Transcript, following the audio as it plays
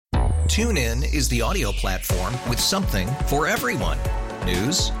TuneIn is the audio platform with something for everyone.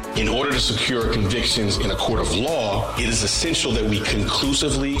 News. In order to secure convictions in a court of law, it is essential that we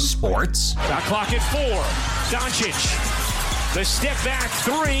conclusively. Sports. Shot clock at 4. Doncic. The step back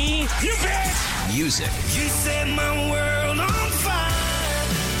 3. You bet. Music. You set my world on fire.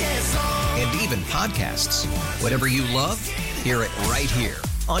 Yes, and even podcasts. Whatever you love, hear it right here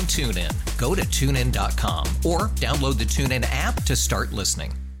on TuneIn. Go to TuneIn.com or download the TuneIn app to start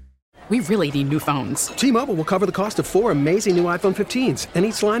listening. We really need new phones. T-Mobile will cover the cost of 4 amazing new iPhone 15s, and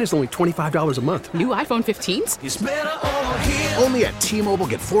each line is only $25 a month. New iPhone 15s? it's better over here. Only at T-Mobile,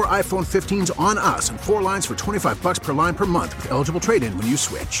 get 4 iPhone 15s on us and 4 lines for $25 per line per month with eligible trade-in when you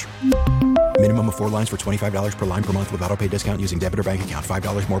switch. Minimum of 4 lines for $25 per line per month with autopay discount using debit or bank account.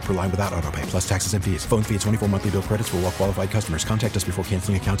 $5 more per line without autopay, plus taxes and fees. Phone fee at 24 monthly bill credits for well-qualified customers. Contact us before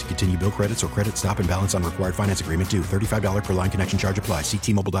canceling account to continue bill credits or credit stop and balance on required finance agreement due. $35 per line connection charge applies. See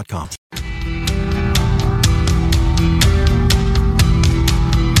T-Mobile.com.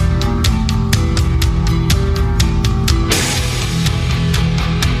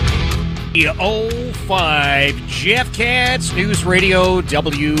 The 05 Jeff Katz, News Radio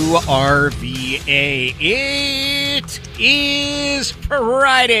WRVA. It is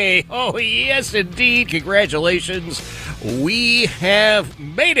Friday. Oh, yes, indeed. Congratulations. We have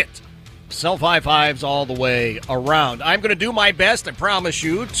made it. Self high fives all the way around. I'm going to do my best, I promise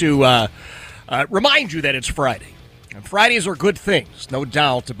you, to remind you that it's Friday. And Fridays are good things, no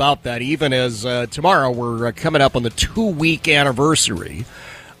doubt about that, even as tomorrow we're coming up on the 2-week anniversary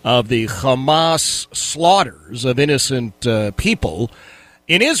of the Hamas slaughters of innocent people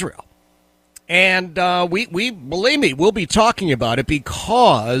in Israel. And we believe me, we'll be talking about it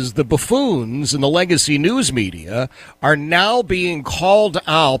because the buffoons in the legacy news media are now being called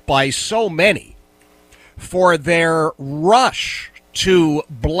out by so many for their rush to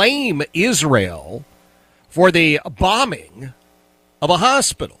blame Israel for the bombing of a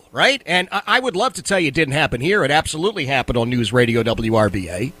hospital, right? And I would love to tell you it didn't happen here. It absolutely happened on News Radio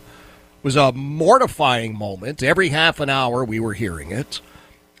WRVA. It was a mortifying moment. Every half an hour we were hearing it.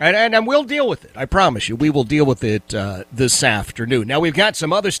 And we'll deal with it. I promise you, we will deal with it this afternoon. Now, we've got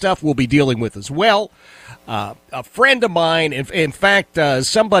some other stuff we'll be dealing with as well. A friend of mine, in fact,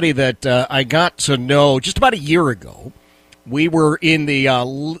 somebody that I got to know just about a year ago, we were in the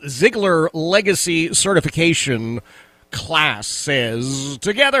Ziegler Legacy Certification class, says,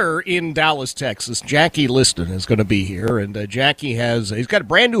 together in Dallas, Texas. Jackie Listen is going to be here, and Jackie he's got a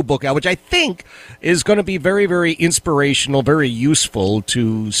brand new book out, which I think is going to be very, very inspirational, very useful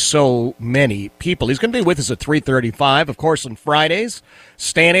to so many people. He's going to be with us at 3:35, of course, on Fridays.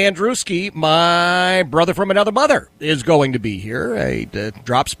 Stan Andruski, my brother from another mother, is going to be here. He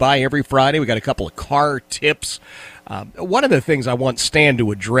drops by every Friday. We got a couple of car tips. One of the things I want Stan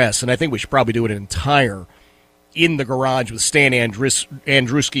to address, and I think we should probably do an entire In the Garage with Stan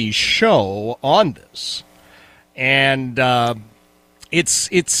Andruski's show on this. And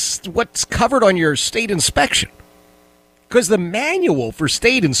it's what's covered on your state inspection. Because the manual for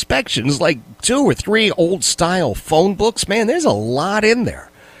state inspections, like 2 or 3 old-style phone books, man, there's a lot in there.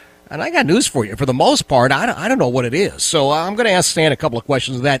 And I got news for you. For the most part, I don't know what it is. So I'm going to ask Stan a couple of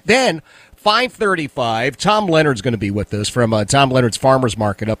questions of that. Then, 5:35, Tom Leonard's going to be with us from Tom Leonard's Farmers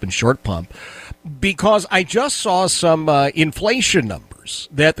Market up in Short Pump. Because I just saw some inflation numbers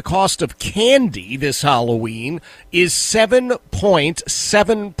that the cost of candy this Halloween is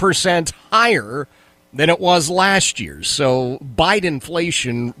 7.7% higher than it was last year. So Biden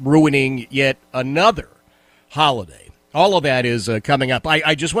inflation ruining yet another holiday. All of that is coming up.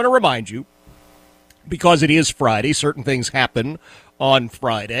 I just want to remind you, because it is Friday, certain things happen on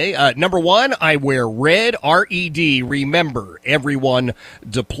Friday. Number one, I wear red, R-E-D, remember, everyone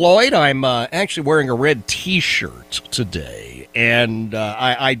deployed. I'm actually wearing a red T-shirt today, and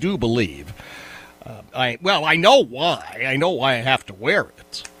I do believe, I know why. I know why I have to wear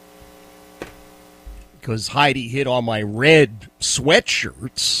it. Because Heidi hit on my red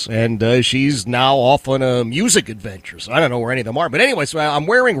sweatshirts, and she's now off on a music adventure. So I don't know where any of them are. But anyway, so I'm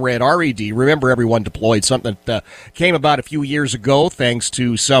wearing red, R-E-D, remember everyone deployed, something that came about a few years ago thanks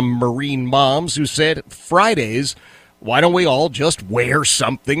to some Marine moms who said, Fridays, why don't we all just wear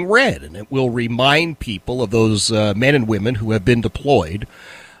something red? And it will remind people of those men and women who have been deployed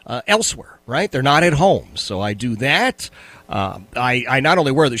elsewhere, right? They're not at home. So I do that. I not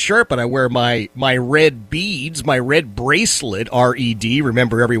only wear the shirt, but I wear my red beads, my red bracelet, R-E-D,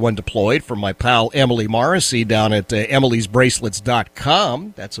 remember everyone deployed, from my pal Emily Morrissey down at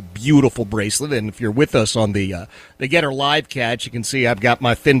emilysbracelets.com. That's a beautiful bracelet, and if you're with us on the Get Her Live catch, you can see I've got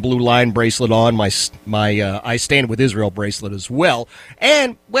my thin blue line bracelet on, my I Stand With Israel bracelet as well.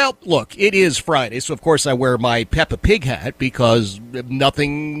 And, well, look, it is Friday, so of course I wear my Peppa Pig hat because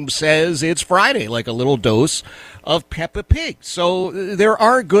nothing says it's Friday like a little dose of Peppa Pig. So there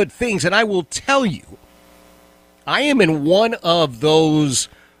are good things, and I will tell you, I am in one of those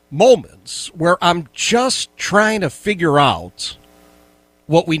moments where I'm just trying to figure out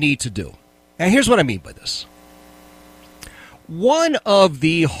what we need to do. And here's what I mean by this. One of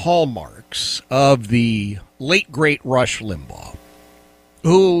the hallmarks of the late, great Rush Limbaugh,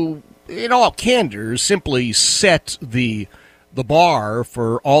 who, in all candor, simply set the bar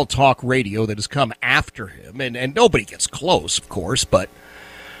for all talk radio that has come after him, and nobody gets close, of course, but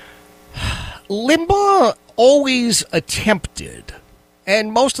Limbaugh always attempted,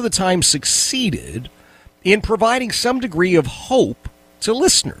 and most of the time succeeded, in providing some degree of hope to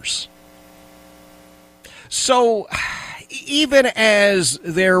listeners. So even as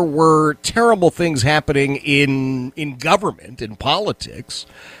there were terrible things happening in government, in politics,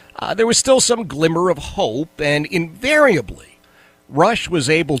 there was still some glimmer of hope, and invariably Rush was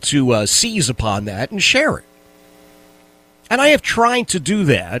able to seize upon that and share it. And I have tried to do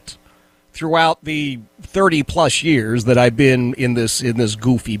that throughout the 30-plus years that I've been in this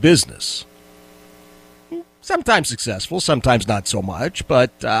goofy business. Sometimes successful, sometimes not so much,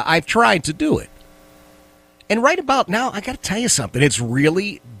 but I've tried to do it. And right about now, I got to tell you something. It's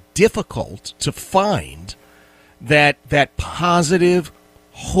really difficult to find that positive,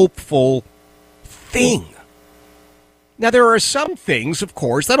 hopeful thing. Now, there are some things, of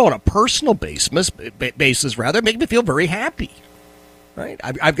course, that on a personal basis, make me feel very happy. Right?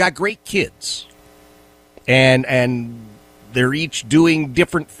 I've got great kids, and they're each doing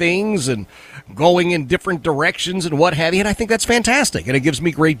different things and going in different directions and what have you, and I think that's fantastic, and it gives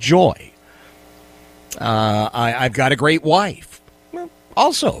me great joy. I've got a great wife,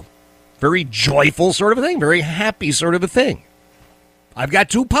 also very joyful sort of a thing, very happy sort of a thing. I've got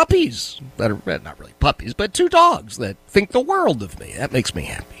 2 puppies that are not really puppies, but 2 dogs that think the world of me. That makes me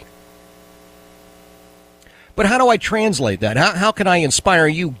happy. But how do I translate that? How can I inspire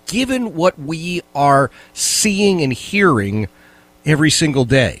you, given what we are seeing and hearing every single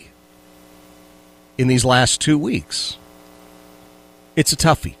day in these last 2 weeks? It's a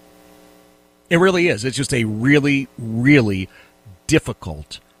toughie. It really is. It's just a really, really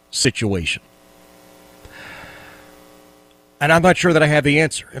difficult situation. And I'm not sure that I have the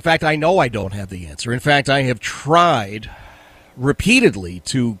answer. In fact, I know I don't have the answer. In fact, I have tried repeatedly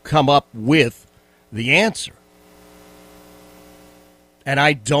to come up with the answer. And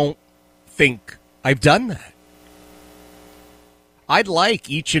I don't think I've done that. I'd like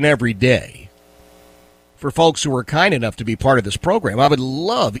each and every day, for folks who are kind enough to be part of this program, I would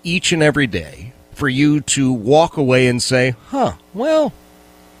love each and every day for you to walk away and say, well,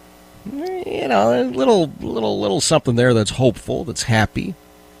 you know, a little something there that's hopeful, that's happy.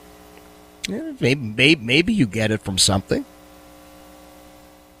 Maybe you get it from something.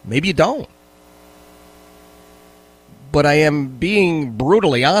 Maybe you don't. But I am being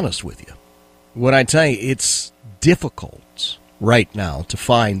brutally honest with you when I tell you it's difficult right now to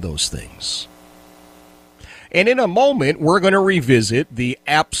find those things. And in a moment, we're going to revisit the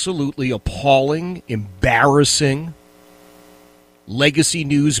absolutely appalling, embarrassing legacy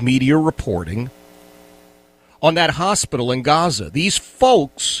news media reporting on that hospital in Gaza. These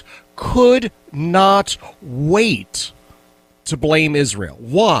folks could not wait to blame Israel.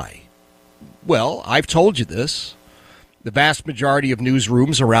 Why? Well, I've told you this. The vast majority of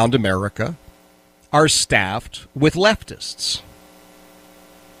newsrooms around America are staffed with leftists.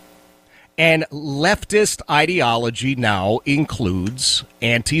 And leftist ideology now includes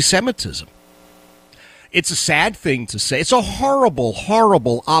anti-Semitism. It's a sad thing to say. It's a horrible,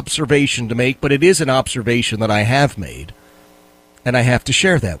 horrible observation to make, but it is an observation that I have made, and I have to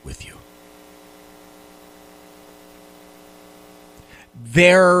share that with you.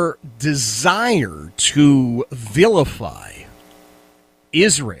 Their desire to vilify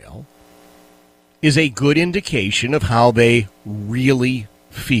Israel is a good indication of how they really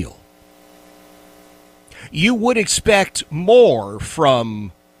feel. You would expect more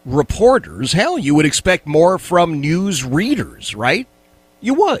from reporters. Hell, you would expect more from news readers, right?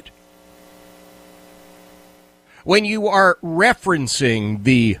 You would. When you are referencing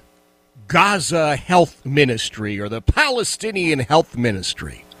the Gaza Health Ministry or the Palestinian Health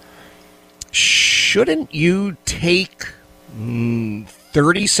Ministry, shouldn't you take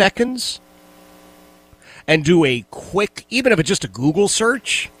 30 seconds and do a quick, even if it's just a Google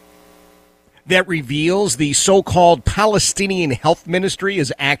search, that reveals the so-called Palestinian Health Ministry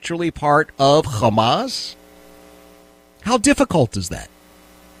is actually part of Hamas? How difficult is that?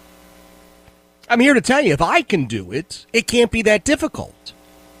 I'm here to tell you, if I can do it, it can't be that difficult.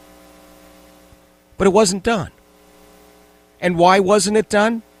 But it wasn't done. And why wasn't it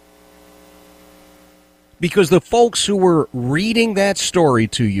done? Because the folks who were reading that story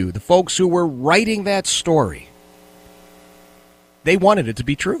to you, the folks who were writing that story, they wanted it to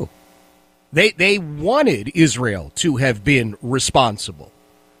be true. They wanted Israel to have been responsible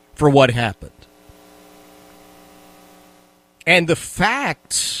for what happened. And the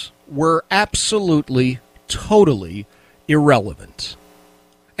facts were absolutely, totally irrelevant.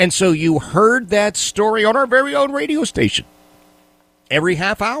 And so you heard that story on our very own radio station every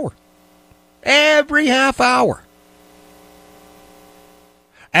half hour. Every half hour.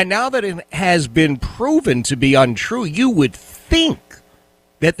 And now that it has been proven to be untrue, you would think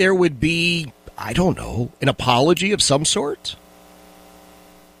that there would be, I don't know, an apology of some sort.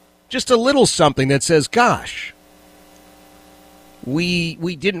 Just a little something that says, gosh, we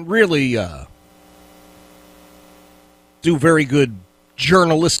didn't really do very good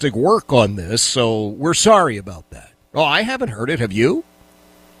journalistic work on this, so we're sorry about that. Oh, I haven't heard it. Have you?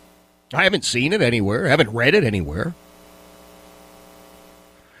 I haven't seen it anywhere. I haven't read it anywhere.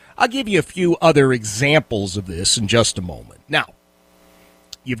 I'll give you a few other examples of this in just a moment. Now,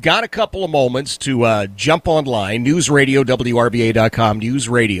 you've got a couple of moments to jump online, newsradiowrva.com,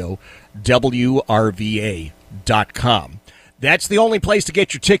 newsradiowrva.com. That's the only place to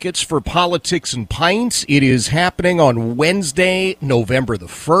get your tickets for Politics and Pints. It is happening on Wednesday, November the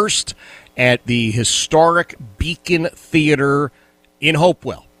 1st at the historic Beacon Theater in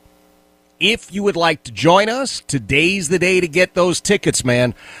Hopewell. If you would like to join us, today's the day to get those tickets,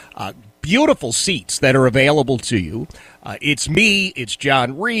 man. Beautiful seats that are available to you. It's me, it's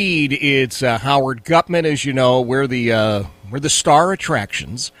John Reed, it's Howard Gutman, as you know. We're the star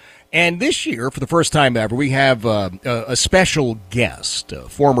attractions. And this year, for the first time ever, we have a special guest.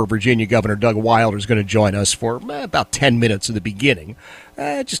 Former Virginia Governor Doug Wilder is going to join us for about 10 minutes in the beginning,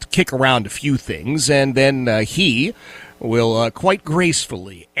 just to kick around a few things. And then he will quite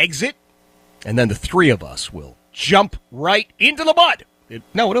gracefully exit, and then the three of us will jump right into the mud.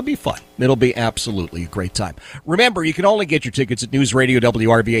 It'll be fun. It'll be absolutely a great time. Remember, you can only get your tickets at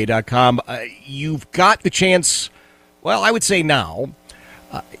newsradiowrva.com. You've got the chance, well, I would say now,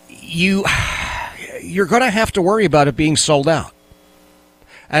 you're going to have to worry about it being sold out.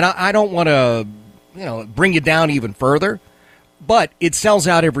 And I don't want to, bring you down even further, but it sells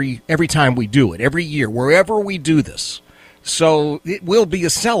out every time we do it, every year, wherever we do this. So it will be a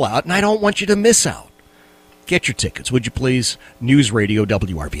sellout, and I don't want you to miss out. Get your tickets, would you please?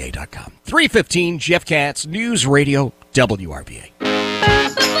 NewsRadioWRVA.com. 3:15, Jeff Katz, News Radio WRVA.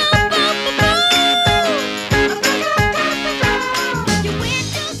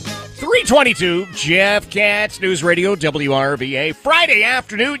 3:22, Jeff Katz, News Radio WRVA. Friday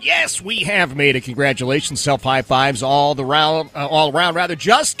afternoon, yes, we have made it. Congratulations, self-high fives all around.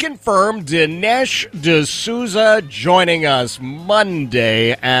 Just confirmed, Dinesh D'Souza joining us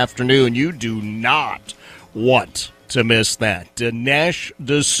Monday afternoon. You do not want to miss that. Dinesh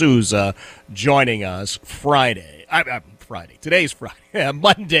D'Souza joining us Friday. Today's Friday.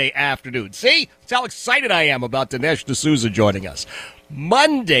 Monday afternoon. See? That's how excited I am about Dinesh D'Souza joining us.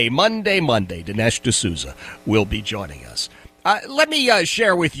 Monday, Dinesh D'Souza will be joining us. Let me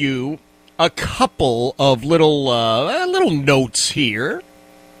share with you a couple of little notes here.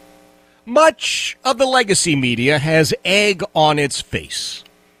 Much of the legacy media has egg on its face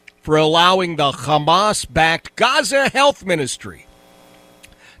for allowing the Hamas-backed Gaza Health Ministry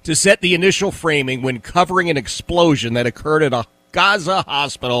to set the initial framing when covering an explosion that occurred at a Gaza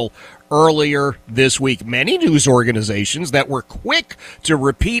hospital earlier this week. Many news organizations that were quick to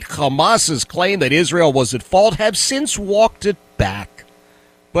repeat Hamas's claim that Israel was at fault have since walked it back.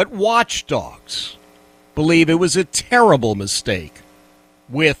 But watchdogs believe it was a terrible mistake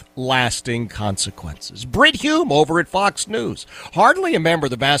with lasting consequences. Britt Hume over at Fox News, hardly a member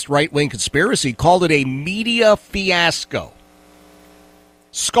of the vast right-wing conspiracy, called it a media fiasco.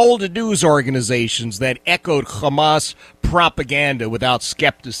 Scolded news organizations that echoed Hamas propaganda without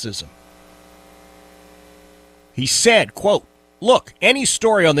skepticism. He said, quote, "Look, any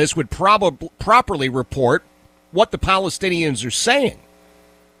story on this would properly report what the Palestinians are saying.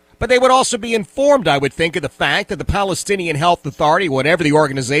 But they would also be informed, I would think, of the fact that the Palestinian Health Authority, whatever the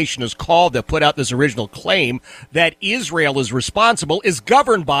organization is called that put out this original claim that Israel is responsible, is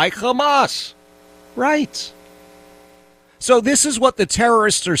governed by Hamas." Right. So this is what the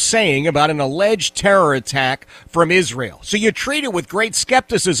terrorists are saying about an alleged terror attack from Israel. So you treat it with great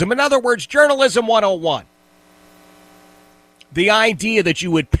skepticism. In other words, journalism 101. The idea that you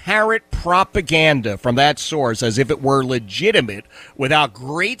would parrot propaganda from that source as if it were legitimate without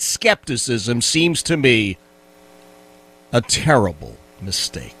great skepticism seems to me a terrible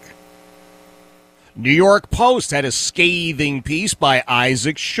mistake. New York Post had a scathing piece by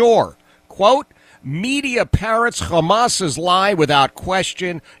Isaac Shore. Quote, media parrots Hamas's lie without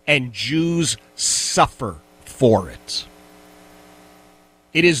question, and Jews suffer for it.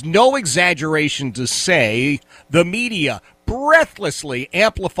 It is no exaggeration to say the media breathlessly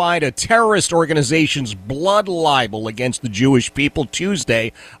amplified a terrorist organization's blood libel against the Jewish people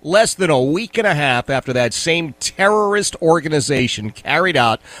Tuesday, less than a week and a half after that same terrorist organization carried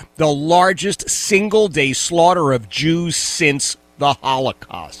out the largest single-day slaughter of Jews since the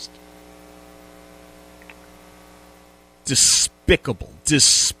Holocaust.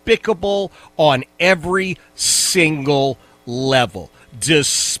 Despicable on every single level.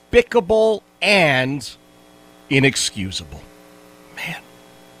 Despicable and inexcusable. Man.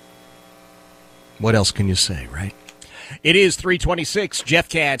 What else can you say, right? It is 3:26, Jeff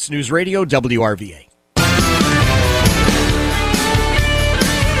Katz, News Radio, WRVA.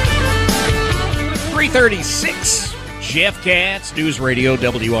 3:36. Jeff Katz, News Radio,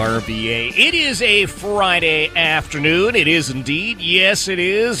 WRVA. It is a Friday afternoon. It is indeed. Yes, it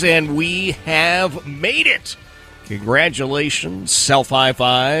is. And we have made it. Congratulations. Self-high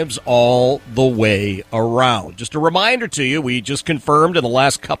fives all the way around. Just a reminder to you, we just confirmed in the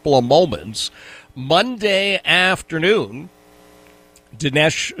last couple of moments, Monday afternoon,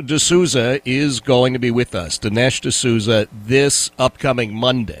 Dinesh D'Souza is going to be with us. Dinesh D'Souza this upcoming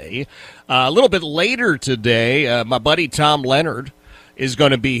Monday. A little bit later today, my buddy Tom Leonard is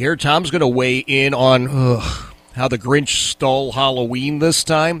going to be here. Tom's going to weigh in on how the Grinch stole Halloween this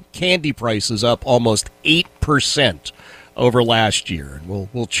time. Candy prices up almost 8% over last year. And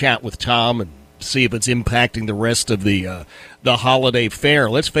we'll chat with Tom and see if it's impacting the rest of the holiday fare.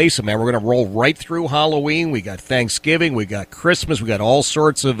 Let's face it, man, we're going to roll right through Halloween. We got Thanksgiving, we got Christmas, we got all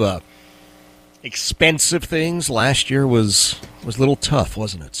sorts of expensive things. Last year was a little tough,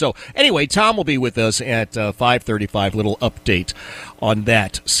 wasn't it? So anyway, Tom will be with us at 5:35. Little update on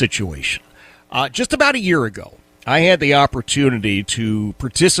that situation. Just about a year ago, I had the opportunity to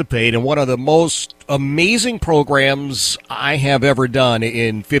participate in one of the most amazing programs I have ever done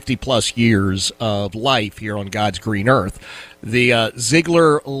in 50-plus years of life here on God's green earth, the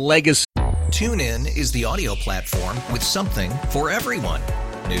Ziegler Legacy. TuneIn is the audio platform with something for everyone.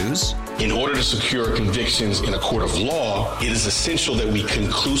 News. In order to secure convictions in a court of law, it is essential that we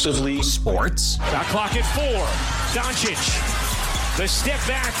conclusively. Sports. Shot clock at 4. Doncic. The step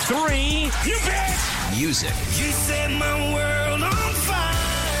back 3. You bet. Music. You set my world on fire.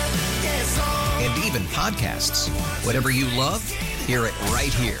 Yes, and even podcasts. Whatever you love, hear it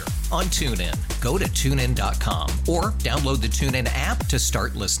right here on TuneIn. Go to TuneIn.com or download the TuneIn app to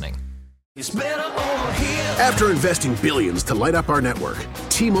start listening. It's better over here. After investing billions to light up our network,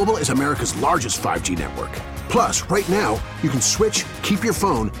 T-Mobile is America's largest 5G network. Plus, right now, you can switch, keep your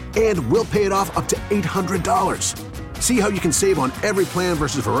phone, and we'll pay it off up to $800. See how you can save on every plan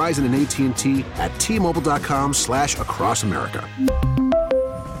versus Verizon and AT&T at T-Mobile.com/across America.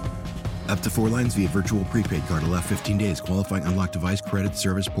 Up to 4 lines via virtual prepaid card. Allow 15 days. Qualifying unlocked device credit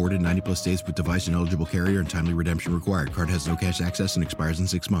service ported 90-plus days with device and eligible carrier and timely redemption required. Card has no cash access and expires in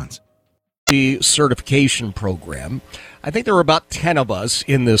 6 months. The certification program. I think there were about 10 of us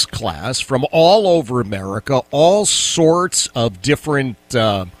in this class from all over America, all sorts of different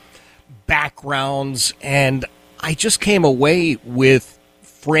backgrounds, and I just came away with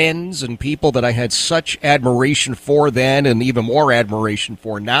friends and people that I had such admiration for then and even more admiration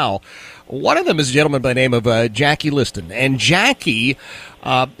for now. One of them is a gentleman by the name of Jackie Listen. And Jackie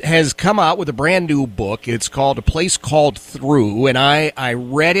has come out with a brand new book. It's called A Place Called Through. And I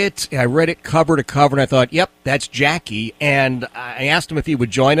read it. I read it cover to cover, and I thought, yep, that's Jackie. And I asked him if he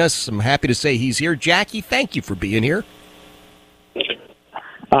would join us. I'm happy to say he's here. Jackie, thank you for being here.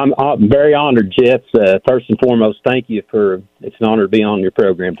 I'm very honored, Jeff. First and foremost, thank you it's an honor to be on your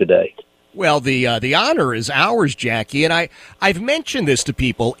program today. Well, the honor is ours, Jackie, and I've mentioned this to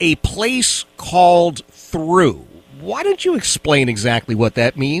people, A Place Called Through. Why don't you explain exactly what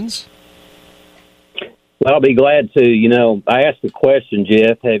that means? Well, I'll be glad to. I asked the question,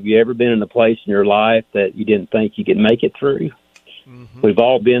 Jeff, have you ever been in a place in your life that you didn't think you could make it through? Mm-hmm. We've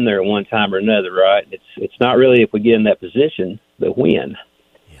all been there at one time or another, right? It's not really if we get in that position, but when.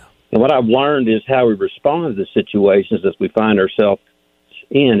 Yeah. And what I've learned is how we respond to the situations that we find ourselves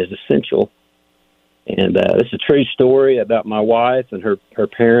in is essential. And it's a true story about my wife and her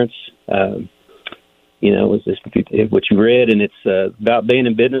parents. It's what you read, and it's about being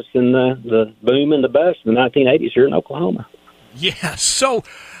in business in the boom and the bust in the 1980s here in Oklahoma. Yeah, so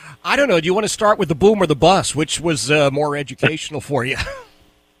I don't know. Do you want to start with the boom or the bust? Which was more educational for you?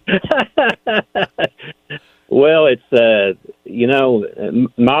 Well, it's,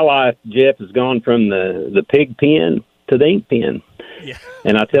 my life, Jeff, has gone from the pig pen to the ink pen. Yeah.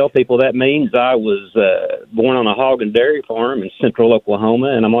 And I tell people that means I was born on a hog and dairy farm in central Oklahoma,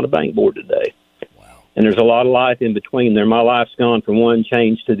 and I'm on a bank board today. Wow. And there's a lot of life in between there. My life's gone from one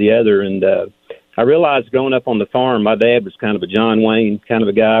change to the other, and I realized growing up on the farm, my dad was kind of a John Wayne kind of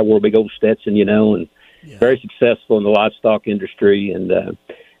a guy, wore a big old Stetson, and very successful in the livestock industry. And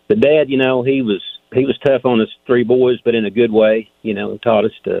the dad, he was tough on his three boys, but in a good way, taught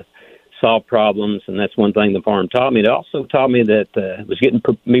us to solve problems, and that's one thing the farm taught me. It also taught me that it was getting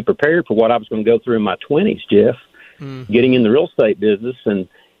me prepared for what I was going to go through in my 20s, Jeff, getting in the real estate business. And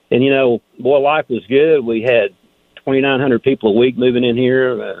boy, life was good. We had 2,900 people a week moving in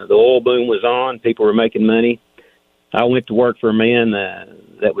here. The oil boom was on. People were making money. I went to work for a man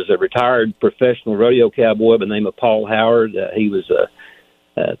that was a retired professional rodeo cowboy by the name of Paul Howard. He was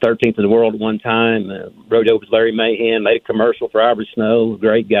 13th in the world at one time. Rodeo with Larry Mahan, made a commercial for Ivory Snow,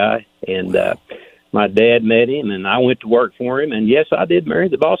 great guy. And my dad met him, and I went to work for him. And, yes, I did marry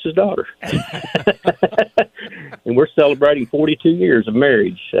the boss's daughter. And we're celebrating 42 years of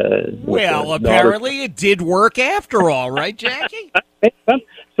marriage. Well, apparently it did work after all, right, Jackie?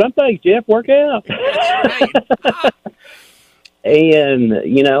 Some things, Jeff, work out. That's right. And,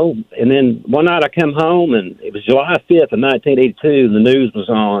 and then one night I come home, and it was July 5th of 1982, and the news was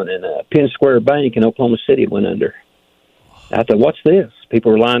on, and Penn Square Bank in Oklahoma City went under. I thought, what's this?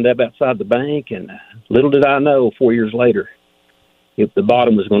 People were lined up outside the bank, and little did I know, 4 years later, the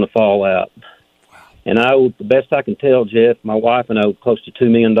bottom was going to fall out. Wow. And I owed, the best I can tell, Jeff, my wife and I owed close to $2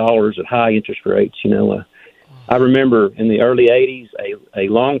 million at high interest rates. I remember in the early 80s, a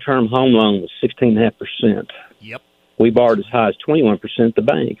long-term home loan was 16.5%. Yep. We borrowed as high as 21% at the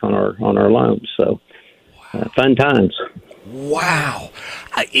bank on our loans. So, fun times. Wow.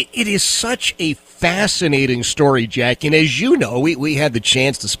 It is such a fascinating story, Jack. And as you know, we had the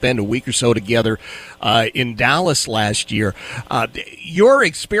chance to spend a week or so together in Dallas last year. Your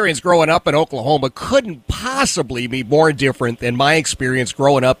experience growing up in Oklahoma couldn't possibly be more different than my experience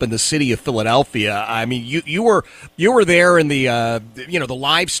growing up in the city of Philadelphia. I mean, you were there in the the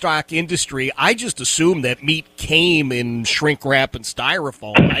livestock industry. I just assumed that meat came in shrink wrap and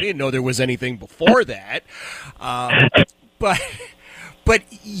styrofoam. I didn't know there was anything before that. But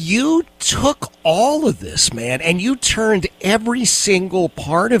you took all of this, man, and you turned every single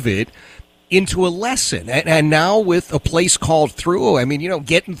part of it into a lesson. And now with a place called Through, I mean,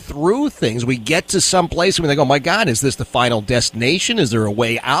 getting through things, we get to some place and we think, oh, my God, is this the final destination? Is there a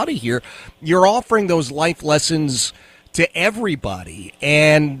way out of here? You're offering those life lessons to everybody.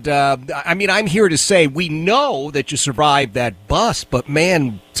 And, I'm here to say we know that you survived that bust, but,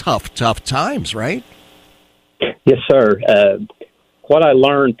 man, tough times, right? Yes, sir. What I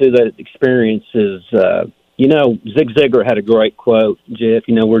learned through that experience is, Zig Ziglar had a great quote, Jeff.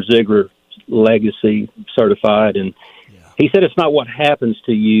 We're Ziglar legacy certified, and he said it's not what happens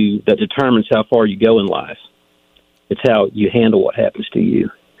to you that determines how far you go in life. It's how you handle what happens to you.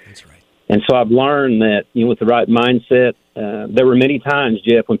 That's right. And so I've learned that, with the right mindset, there were many times,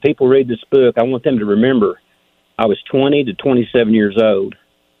 Jeff, when people read this book, I want them to remember I was 20 to 27 years old.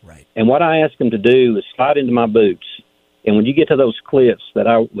 Right. And what I asked them to do is slide into my boots. And when you get to those cliffs that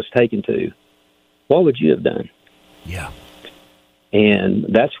I was taken to, what would you have done? Yeah. And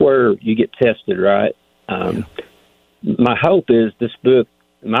that's where you get tested, right? My hope is this book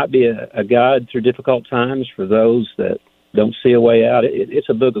might be a guide through difficult times for those that don't see a way out. It's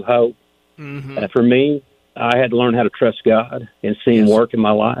a book of hope. Mm-hmm. For me, I had to learn how to trust God and see Him work in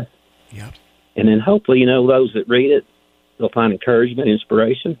my life. Yep. And then hopefully, those that read it, they'll find encouragement,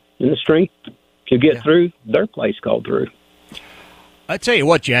 inspiration, and the strength to get through their place called Through. I tell you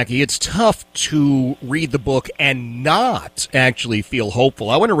what, Jackie, it's tough to read the book and not actually feel hopeful.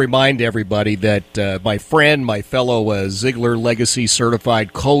 I want to remind everybody that my friend, my fellow Ziglar Legacy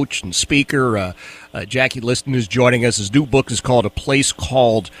certified coach and speaker, Jackie Listen, is joining us. His new book is called A Place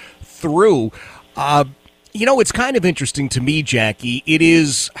Called Through. It's kind of interesting to me, Jackie.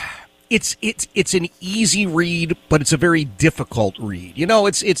 It's an easy read, but it's a very difficult read.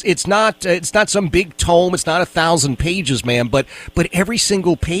 It's not some big tome. It's not 1,000 pages, man. But every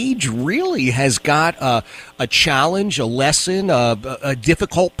single page really has got a challenge, a lesson, a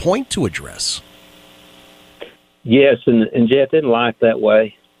difficult point to address. Yes, and Jeff, isn't life that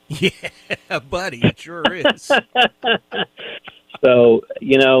way? Yeah, buddy, it sure is. So,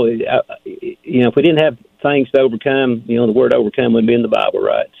 if we didn't have things to overcome, the word overcome would be in the Bible,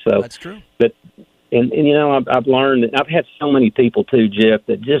 right? So that's true. But, I've learned that I've had so many people too, Jeff,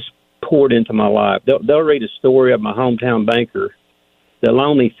 that just poured into my life. They'll read a story of my hometown banker that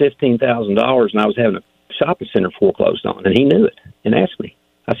loaned me $15,000, and I was having a shopping center foreclosed on, and he knew it and asked me.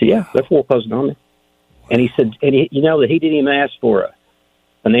 I said, yeah, they're foreclosing on me. And he said, that he didn't even ask for a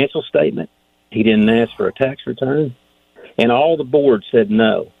financial statement. He didn't ask for a tax return. And all the board said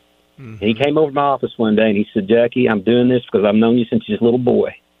no. Mm-hmm. And he came over to my office one day and he said, Jackie, I'm doing this because I've known you since you was a little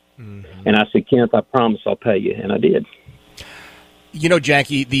boy. Mm-hmm. And I said, Kenneth, I promise I'll pay you. And I did.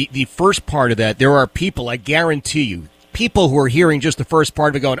 Jackie, the first part of that, there are people, I guarantee you, people who are hearing just the first part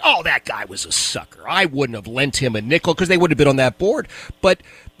of it going, oh, that guy was a sucker. I wouldn't have lent him a nickel because they would have been on that board. But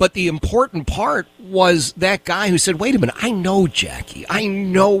the important part was that guy who said, wait a minute, I know Jackie. I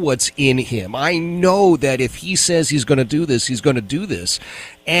know what's in him. I know that if he says he's going to do this, he's going to do this.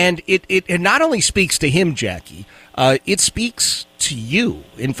 And it not only speaks to him, Jackie, it speaks to you.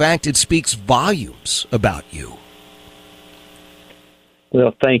 In fact, it speaks volumes about you.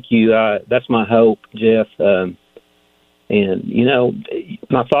 Well, thank you. That's my hope, Jeff. And,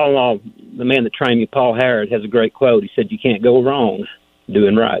 my father-in-law, the man that trained me, Paul Harrod, has a great quote. He said, you can't go wrong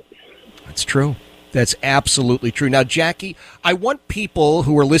doing right. That's true. That's absolutely true. Now, Jackie, I want people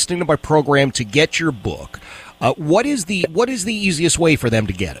who are listening to my program to get your book. What is the easiest way for them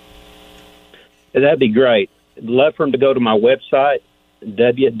to get it? That'd be great. I'd love for them to go to my website,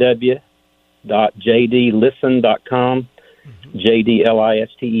 www.jdlisten.com.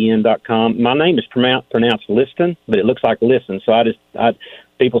 JDLISTEN.com. My name is pronounced Listen, but it looks like Listen. So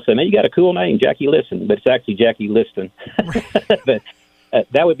people say, man, you got a cool name, Jackie Listen, but it's actually Jackie Listen. But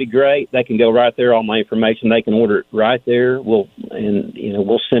that would be great. They can go right there. All my information, they can order it right there. We'll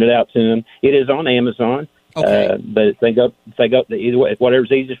send it out to them. It is on Amazon. Okay. But if they go either way,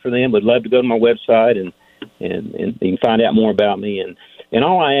 whatever's easiest for them, would love to go to my website and you can find out more about me. And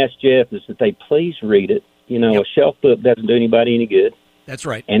all I ask, Jeff, is that they please read it. A shelf book doesn't do anybody any good. That's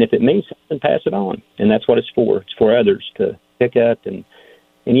right. And if it means something, pass it on. And that's what it's for. It's for others to pick up. And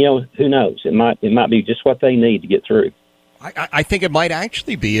who knows? It might be just what they need to get through. I think it might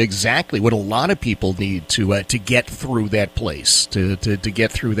actually be exactly what a lot of people need to get through that place, to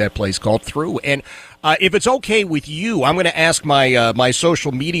get through that place called Through. And if it's okay with you, I'm going to ask my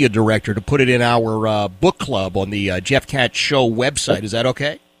social media director to put it in our book club on the Jeff Katz Show website. Is that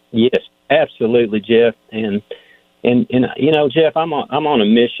okay? Yes. Absolutely, Jeff, and Jeff, I'm on a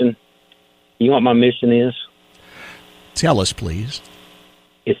mission. You know what my mission is? Tell us, please.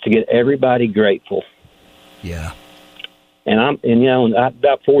 It's to get everybody grateful. Yeah. And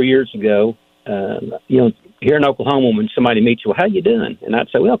about 4 years ago, here in Oklahoma, when somebody meets you, well, how you doing? And I'd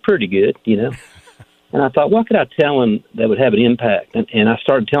say, well, pretty good, And I thought, what could I tell them that would have an impact? And I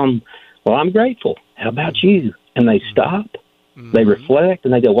started telling them, well, I'm grateful. How about you? And they stop. They reflect,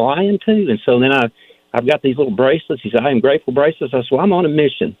 and they go, well, I am too. And so then I've got these little bracelets. He said, I am grateful bracelets. I said, well, I'm on a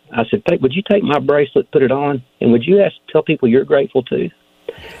mission. I said, would you take my bracelet, put it on, and would you tell people you're grateful too?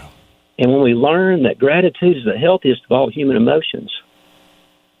 And when we learn that gratitude is the healthiest of all human emotions,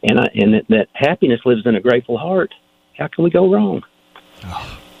 and that happiness lives in a grateful heart, how can we go wrong?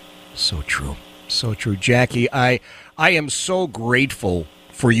 Oh, so true. So true. Jackie, I am so grateful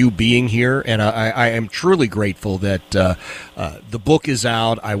for you being here, and I am truly grateful that the book is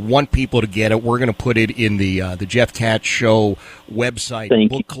out. I want people to get it. We're going to put it in the Jeff Katz Show website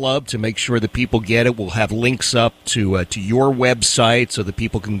book club to make sure that people get it. We'll have links up to your website so that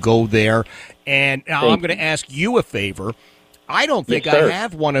people can go there. And now I'm going to ask you a favor. I don't think I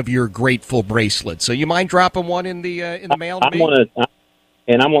have one of your grateful bracelets, so you mind dropping one in the mail to me?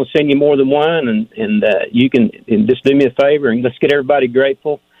 And I'm going to send you more than one, and you can just do me a favor and let's get everybody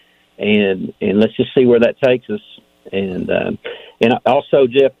grateful, and let's just see where that takes us. And also,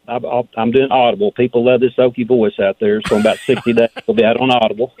 Jeff, I'm doing Audible. People love this Okie voice out there, so in about 60 days we'll be out on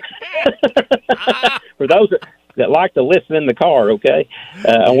Audible. For those that like to listen in the car, okay?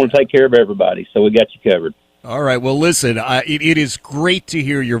 I want to take care of everybody, so we got you covered. All right. Well, listen, it is great to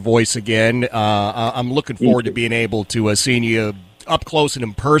hear your voice again. I'm looking forward to being able to seeing you up close and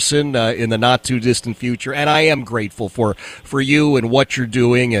in person in the not-too-distant future. And I am grateful for you and what you're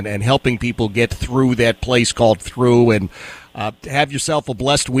doing and helping people get through that place called Through. And have yourself a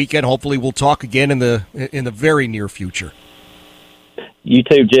blessed weekend. Hopefully we'll talk again in the very near future. You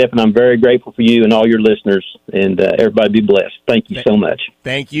too, Jeff, and I'm very grateful for you and all your listeners, and everybody be blessed. Thank you so much.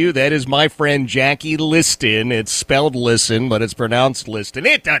 Thank you. That is my friend Jackie Listen. It's spelled Listen, but it's pronounced Listen.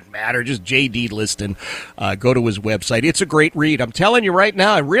 It doesn't matter. Just J.D. Listen. Go to his website. It's a great read. I'm telling you right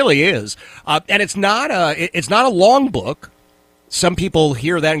now, it really is. And it's not a long book. Some people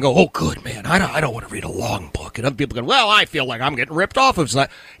hear that and go, "Oh, good, man. I don't want to read a long book." And other people go, "Well, I feel like I'm getting ripped off."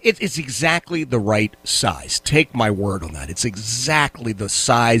 It's exactly the right size. Take my word on that. It's exactly the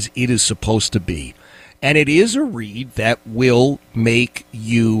size it is supposed to be. And it is a read that will make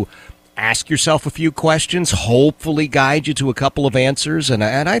you ask yourself a few questions, hopefully guide you to a couple of answers. And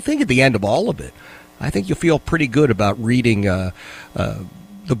I think at the end of all of it, I think you'll feel pretty good about reading the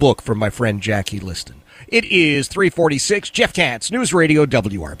book from my friend Jackie Listen. It is 3:46. Jeff Katz, News Radio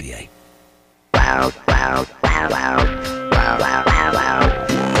WRBA. Wow, wow, wow, wow, wow, wow, wow, wow.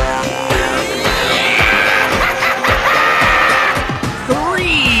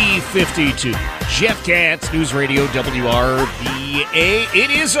 3:52. Jeff Katz, News Radio WRBA. It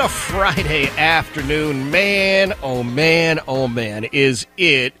is a Friday afternoon. Man, oh man, oh man, is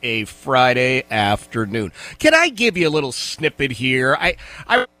it a Friday afternoon. Can I give you a little snippet here?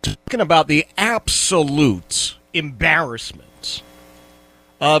 I'm talking about the absolute embarrassment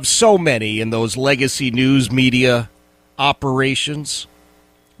of so many in those legacy news media operations.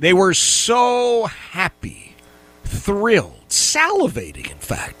 They were so happy, thrilled, salivating, in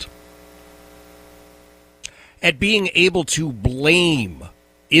fact, at being able to blame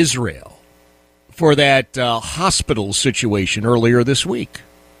Israel for that hospital situation earlier this week.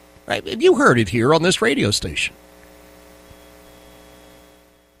 Right? You heard it here on this radio station.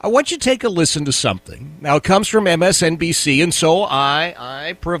 I want you to take a listen to something. Now, it comes from MSNBC, and so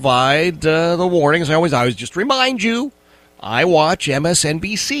I provide the warnings. I always just remind you, I watch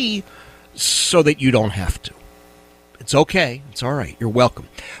MSNBC so that you don't have to. It's okay. It's all right. You're welcome.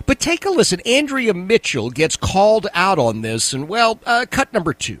 But take a listen. Andrea Mitchell gets called out on this, and, cut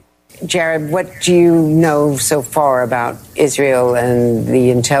number 2. Jared, what do you know so far about Israel and the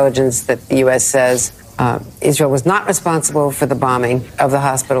intelligence that the U.S. says Israel was not responsible for the bombing of the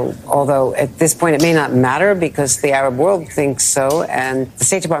hospital, although at this point it may not matter because the Arab world thinks so, and the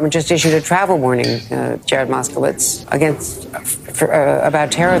State Department just issued a travel warning, Jared Moskowitz,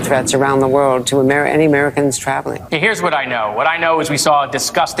 about terror threats around the world to any Americans traveling. Here's what I know. What I know is we saw a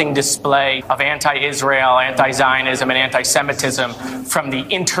disgusting display of anti-Israel, anti-Zionism, and anti-Semitism from the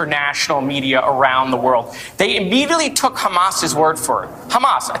international media around the world. They immediately took Hamas's word for it.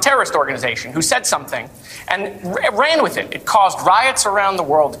 Hamas, a terrorist organization who said something, and ran with it. It caused riots around the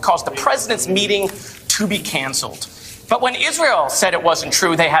world. It caused the president's meeting to be canceled. But when Israel said it wasn't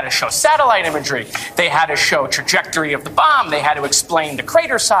true, they had to show satellite imagery. They had to show trajectory of the bomb. They had to explain the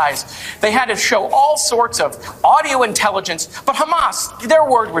crater size. They had to show all sorts of audio intelligence. But Hamas, their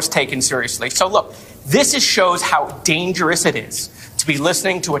word was taken seriously. So look, this shows how dangerous it is to be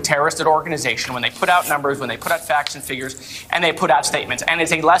listening to a terrorist organization when they put out numbers, when they put out facts and figures, and they put out statements. And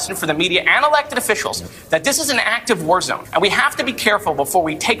it's a lesson for the media and elected officials that this is an active war zone. And we have to be careful before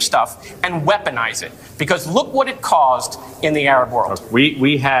we take stuff and weaponize it. Because look what it caused in the Arab world.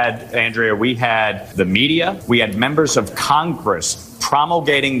 We had the media, we had members of Congress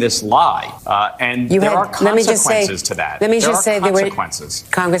promulgating this lie, and there are consequences to that. Let me just say there were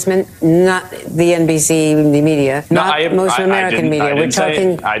Congressman, not the NBC, the media, most American media.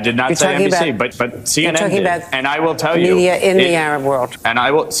 I did not say NBC, but CNN did, and I will tell you, media in the Arab world, and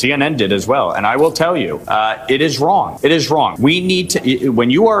CNN did as well, and I will tell you, it is wrong. It is wrong. We need to, when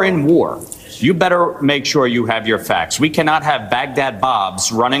you are in war, you better make sure you have your facts. We cannot have Baghdad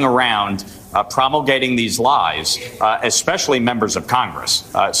Bobs running around promulgating these lies, especially members of Congress.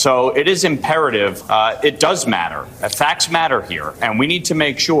 So it is imperative. It does matter. Facts matter here. And we need to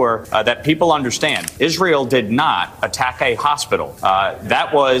make sure that people understand Israel did not attack a hospital.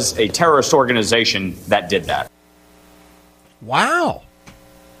 That was a terrorist organization that did that. Wow.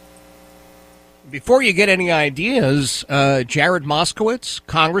 Before you get any ideas, Jared Moskowitz,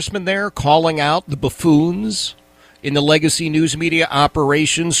 congressman there, calling out the buffoons in the legacy news media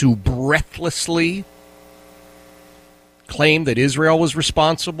operations who breathlessly claimed that Israel was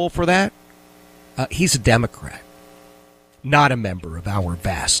responsible for that. He's a Democrat, not a member of our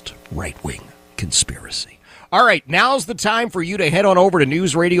vast right-wing conspiracy. All right, now's the time for you to head on over to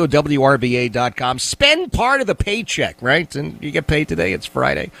newsradiowrba.com. Spend part of the paycheck, right? And you get paid today. It's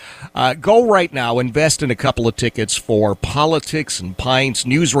Friday. Go right now. Invest in a couple of tickets for Politics and Pints.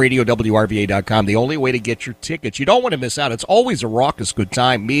 Newsradiowrba.com. The only way to get your tickets. You don't want to miss out. It's always a raucous good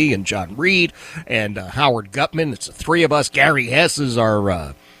time. Me and John Reed and Howard Gutman. It's the three of us. Gary Hess is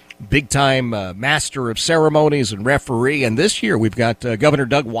our big-time master of ceremonies and referee. And this year we've got Governor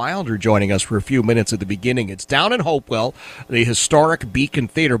Doug Wilder joining us for a few minutes at the beginning. It's down in Hopewell, the historic Beacon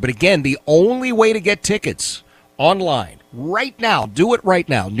Theater. But again, the only way to get tickets online right now, do it right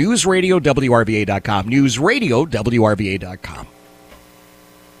now, newsradiowrva.com, newsradiowrva.com.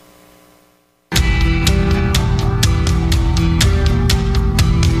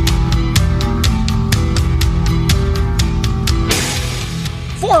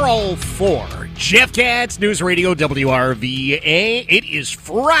 Jeff Katz, News Radio WRVA. It is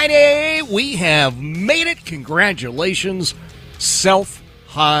Friday. We have made it. Congratulations.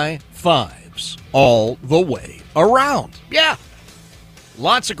 Self-high fives all the way around. Yeah.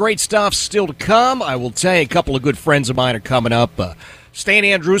 Lots of great stuff still to come. I will tell you, a couple of good friends of mine are coming up. Stan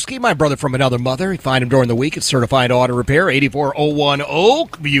Andruski, my brother from another mother. You find him during the week at Certified Auto Repair, 8401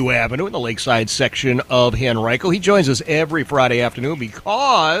 Oakview Avenue in the Lakeside section of Henrico. He joins us every Friday afternoon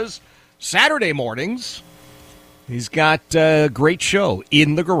because Saturday mornings he's got a great show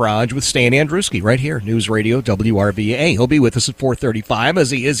in the garage with Stan Andruski right here, News Radio WRVA. He'll be with us at 4:35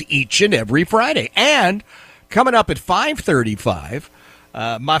 as he is each and every Friday. And coming up at 5:35,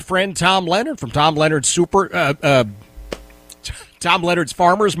 my friend Tom Leonard from Tom Leonard's Tom Leonard's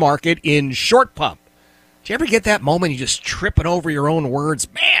Farmers Market in Short Pump. Did you ever get that moment you just tripping over your own words?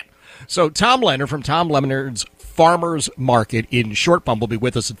 Man! So Tom Leonard from Tom Leonard's Farmers Market in Short Pump will be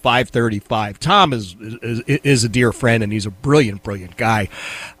with us at 5:35. Tom is a dear friend, and he's a brilliant, brilliant guy.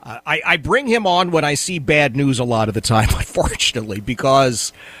 I bring him on when I see bad news a lot of the time, unfortunately,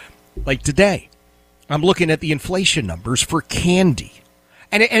 because, like today, I'm looking at the inflation numbers for candy.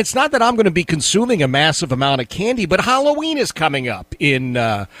 And it's not that I'm going to be consuming a massive amount of candy, but Halloween is coming up in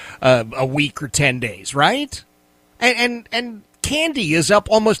a week or 10 days, right? And candy is up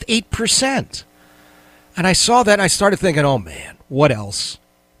almost 8%. And I saw that and I started thinking, oh, man, what else?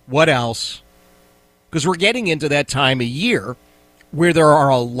 What else? Because we're getting into that time of year where there are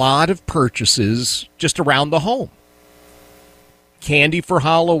a lot of purchases just around the home. Candy for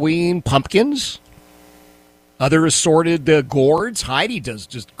Halloween, pumpkins. Other assorted gourds. Heidi does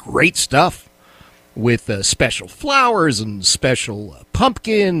just great stuff with special flowers and special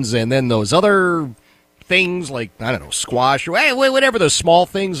pumpkins, and then those other things like, I don't know, squash or whatever those small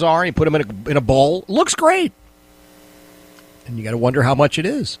things are. You put them in a bowl. Looks great. And you got to wonder how much it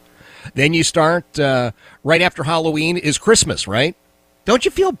is. Then you start, right after Halloween is Christmas, right? Don't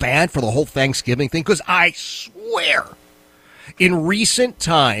you feel bad for the whole Thanksgiving thing? Because I swear, in recent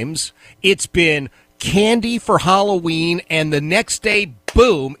times, it's been candy for Halloween, and the next day,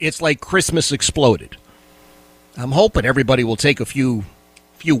 boom, it's like Christmas exploded. I'm hoping everybody will take a few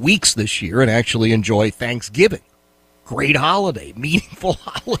weeks this year and actually enjoy Thanksgiving. Great holiday, meaningful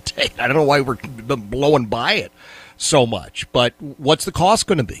holiday. I don't know why we're blowing by it so much, but what's the cost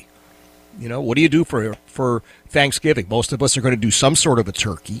going to be? You know, what do you do for Thanksgiving? Most of us are going to do some sort of a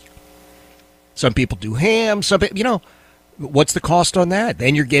turkey. Some people do ham. Some, you know, what's the cost on that?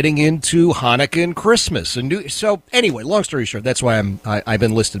 Then you're getting into Hanukkah and Christmas. So anyway, long story short, that's why I've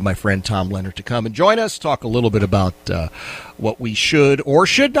enlisted my friend Tom Leonard to come and join us, talk a little bit about what we should or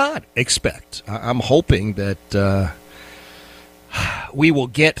should not expect. I'm hoping that we will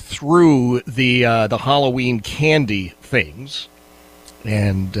get through the Halloween candy things,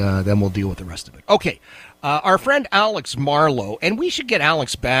 and then we'll deal with the rest of it. Okay. Our friend Alex Marlowe, and we should get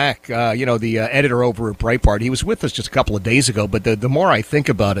Alex back, the editor over at Breitbart. He was with us just a couple of days ago, but the more I think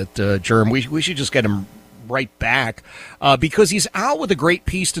about it, Germ, we should just get him right back because he's out with a great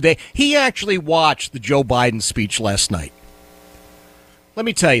piece today. He actually watched the Joe Biden speech last night. Let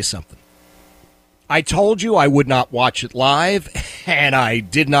me tell you something. I told you I would not watch it live, and I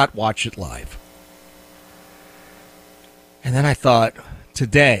did not watch it live. And then I thought,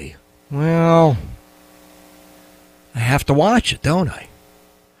 today, well, I have to watch it, don't I?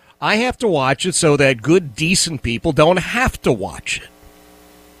 I have to watch it so that good, decent people don't have to watch it.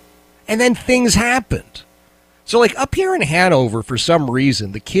 And then things happened. So, like, up here in Hanover, for some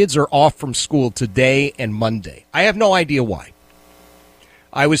reason, the kids are off from school today and Monday. I have no idea why.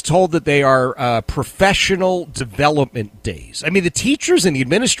 I was told that they are professional development days. I mean, the teachers and the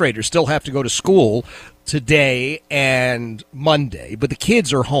administrators still have to go to school today and Monday, but the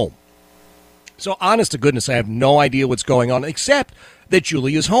kids are home. So, honest to goodness, I have no idea what's going on, except that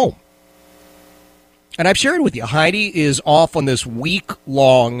Julie is home. And I've shared with you, Heidi is off on this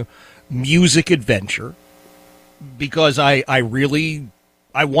week-long music adventure because I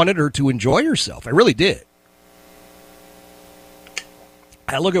wanted her to enjoy herself. I really did.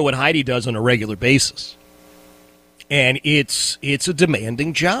 I look at what Heidi does on a regular basis, and it's a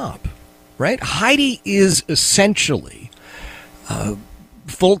demanding job, right? Heidi is essentially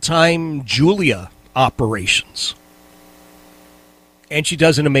full-time Julia operations. And she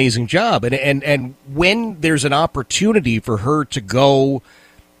does an amazing job. And when there's an opportunity for her to go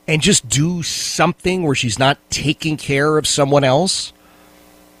and just do something where she's not taking care of someone else,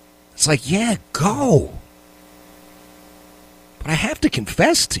 it's like, yeah, go. But I have to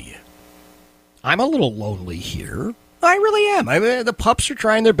confess to you, I'm a little lonely here. I really am. The pups are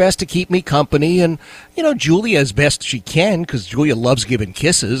trying their best to keep me company, and, Julia as best she can, because Julia loves giving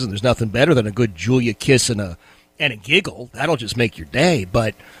kisses, and there's nothing better than a good Julia kiss and a giggle. That'll just make your day.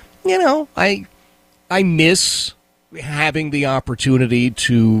 But, I miss having the opportunity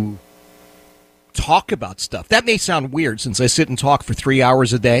to talk about stuff. That may sound weird since I sit and talk for 3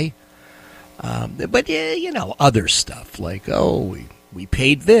 hours a day. But, other stuff like, we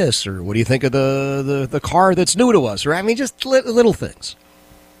paid this, or what do you think of the car that's new to us? Or, just little things.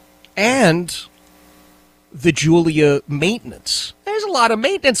 And the Julia maintenance. There's a lot of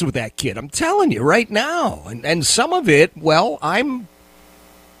maintenance with that kid, I'm telling you right now. And some of it, well, I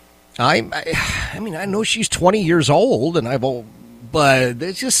know she's 20 years old, but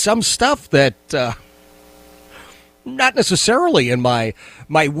there's just some stuff that not necessarily in my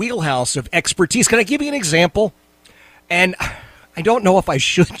wheelhouse of expertise. Can I give you an example? And I don't know if I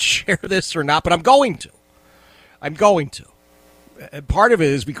should share this or not, but I'm going to. Part of it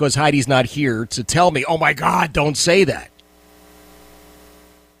is because Heidi's not here to tell me, oh, my God, don't say that.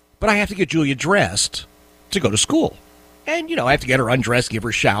 But I have to get Julia dressed to go to school. And, I have to get her undressed, give her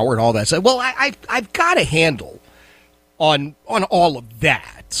a shower and all that stuff. Well, I've got a handle on all of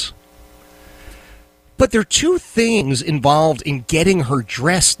that. But there are two things involved in getting her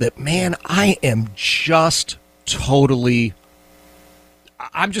dressed that, man, I am just totally...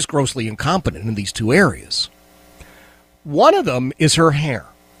 I'm just grossly incompetent in these two areas. One of them is her hair.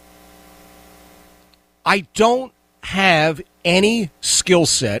 I don't have any skill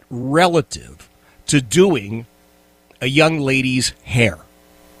set relative to doing a young lady's hair.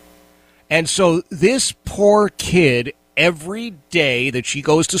 And so this poor kid, every day that she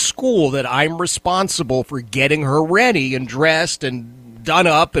goes to school, that I'm responsible for getting her ready and dressed and done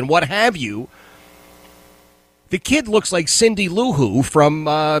up and what have you, the kid looks like Cindy Lou Who from,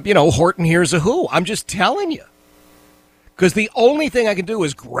 Horton Hears a Who. I'm just telling you. Because the only thing I can do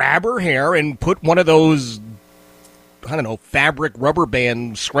is grab her hair and put one of those, fabric rubber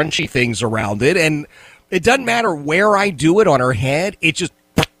band scrunchy things around it. And it doesn't matter where I do it on her head.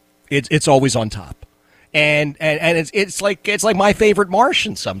 It's always on top. And it's like My Favorite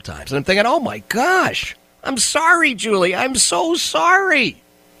Martian sometimes. And I'm thinking, oh my gosh, I'm sorry, Julie. I'm so sorry.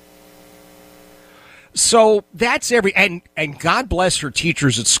 So that's and God bless her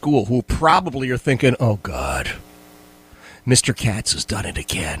teachers at school who probably are thinking, oh God, Mr. Katz has done it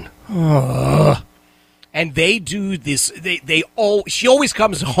again. And they do this. She always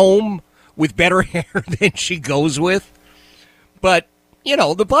comes home with better hair than she goes with. But,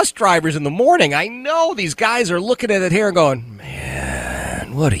 the bus drivers in the morning, I know these guys are looking at that hair and going,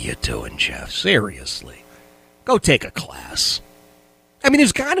 man, what are you doing, Jeff? Seriously. Go take a class.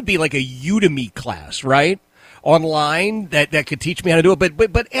 There's got to be like a Udemy class, right? Online that could teach me how to do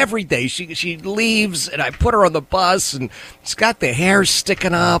it. But every day she leaves and I put her on the bus and she's got the hair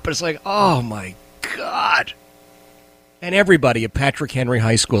sticking up. And it's like, oh, my God. And everybody at Patrick Henry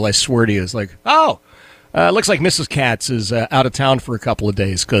High School, I swear to you, is like, looks like Mrs. Katz is out of town for a couple of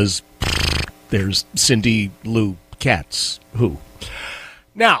days because there's Cindy Lou Katz Who.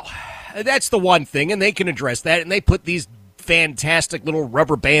 Now, that's the one thing, and they can address that, and they put these fantastic little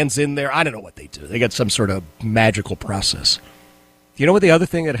rubber bands in there. I don't know what they do. They got some sort of magical process. You know what the other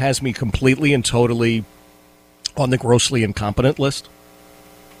thing that has me completely and totally on the grossly incompetent list?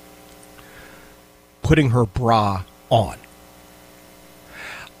 Putting her bra on.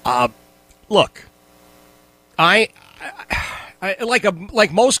 Look, I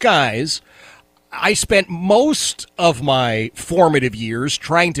like most guys, I spent most of my formative years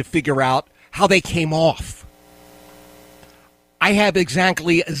trying to figure out how they came off. I have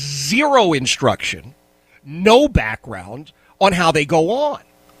exactly zero instruction, no background on how they go on.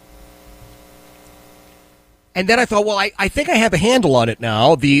 And then I thought, well, I think I have a handle on it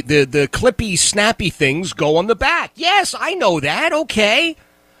now. The clippy, snappy things go on the back. Yes, I know that. Okay.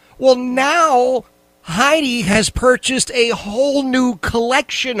 Well, now Heidi has purchased a whole new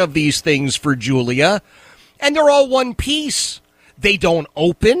collection of these things for Julia, and they're all one piece. They don't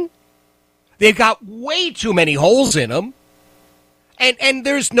open. They've got way too many holes in them. And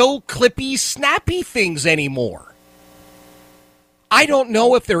there's no clippy, snappy things anymore. I don't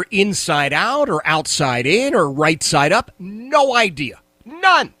know if they're inside out or outside in or right side up. No idea.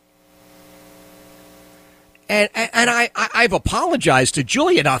 None. And I've apologized to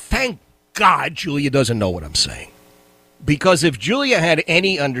Julia. Now, thank God Julia doesn't know what I'm saying. Because if Julia had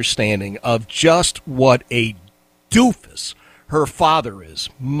any understanding of just what a doofus her father is,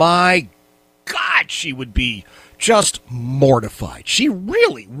 my God, she would be just mortified. She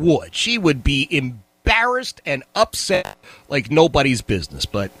really would. She would be embarrassed and upset like nobody's business.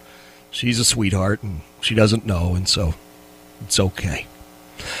 But she's a sweetheart, and she doesn't know, and so it's okay.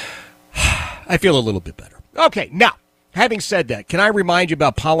 I feel a little bit better. Okay, now, having said that, can I remind you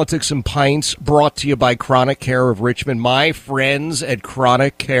about Politics and Pints, brought to you by Chronic Care of Richmond? My friends at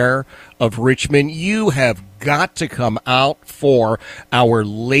Chronic Care of Richmond, you have got to come out for our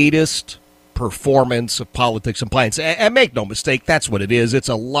latest performance of Politics and Pints. And make no mistake, that's what it is. It's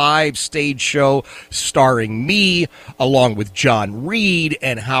a live stage show starring me, along with John Reed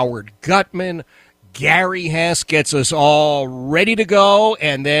and Howard Gutman. Gary Hess gets us all ready to go,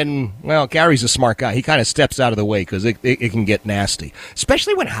 and then, well, Gary's a smart guy. He kind of steps out of the way because it can get nasty,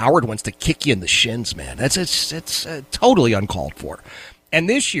 especially when Howard wants to kick you in the shins, man. It's totally uncalled for. And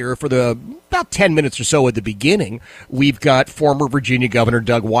this year, for the about 10 minutes or so at the beginning, we've got former Virginia Governor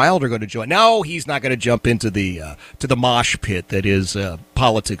Doug Wilder going to join. No, he's not going to jump into the mosh pit that is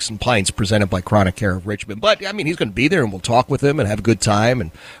Politics and Pints presented by Chronic Care of Richmond. But, I mean, he's going to be there, and we'll talk with him and have a good time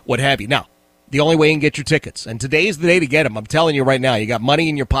and what have you. Now, the only way you can get your tickets, and today's the day to get them. I'm telling you right now, you got money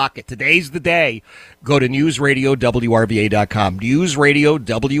in your pocket. Today's the day. Go to newsradiowrva.com.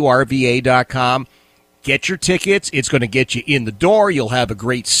 Newsradiowrva.com. Get your tickets. It's going to get you in the door. You'll have a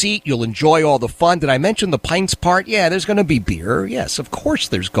great seat. You'll enjoy all the fun. Did I mention the pints part? Yeah, there's going to be beer. Yes, of course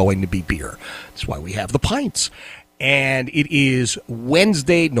there's going to be beer. That's why we have the pints. And it is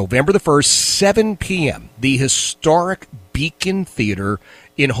Wednesday, November the 1st, 7 p.m., the historic Beacon Theater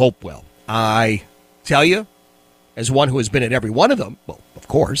in Hopewell. I tell you, as one who has been at every one of them, well, of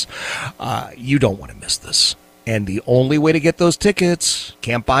course, you don't want to miss this. And the only way to get those tickets,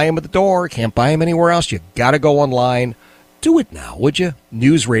 can't buy them at the door, can't buy them anywhere else, you got to go online. Do it now, would you?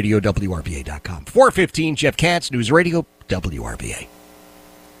 NewsRadioWRVA.com. 4:15, Jeff Katz, News Radio WRVA.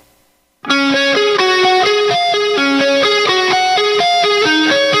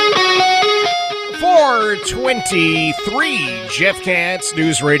 4:23, Jeff Katz,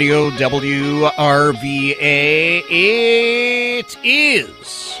 News Radio WRVA. It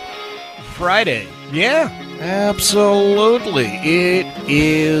is Friday. Yeah, absolutely. It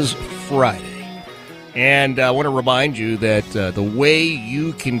is Friday. And I want to remind you that the way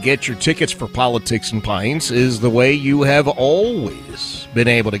you can get your tickets for Politics and Pints is the way you have always been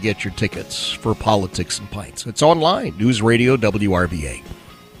able to get your tickets for Politics and Pints. It's online, NewsRadioWRVA.com.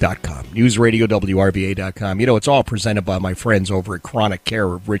 NewsRadioWRVA.com. You know, it's all presented by my friends over at Chronic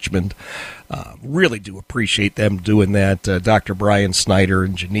Care of Richmond. Really do appreciate them doing that. Dr. Brian Snyder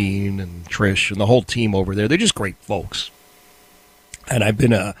and Janine and Trish and the whole team over there. They're just great folks. And I've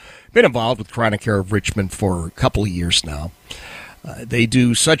been involved with Chronic Care of Richmond for a couple of years now. They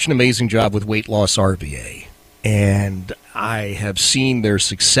do such an amazing job with weight loss RVA. And I have seen their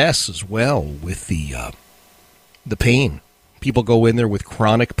success as well with the pain. People go in there with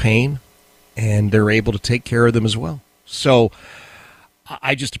chronic pain, and they're able to take care of them as well. So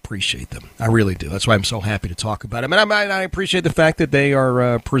I just appreciate them. I really do. That's why I'm so happy to talk about them. And I appreciate the fact that they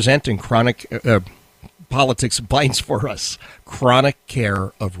are presenting Chronic Politics and Pints for us. Chronic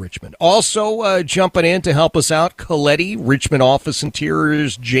Care of Richmond. Also jumping in to help us out, Coletti, Richmond Office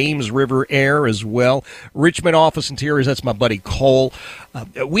Interiors, James River Air as well. Richmond Office Interiors, that's my buddy Cole.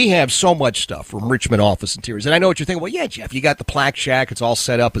 We have so much stuff from Richmond Office Interiors. And I know what you're thinking, well, yeah, Jeff, you got the Plaque Shack. It's all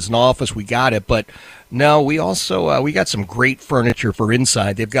set up as an office. We got it. But no, we also we got some great furniture for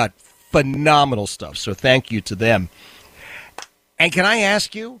inside. They've got phenomenal stuff. So thank you to them. And can I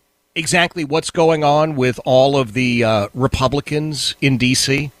ask you exactly what's going on with all of the Republicans in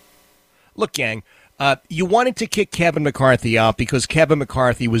D.C.? Look, gang, you wanted to kick Kevin McCarthy out because Kevin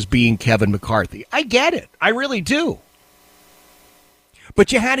McCarthy was being Kevin McCarthy. I get it. I really do.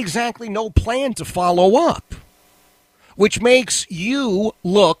 But you had exactly no plan to follow up, which makes you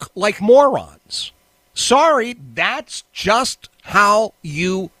look like morons. Sorry, that's just how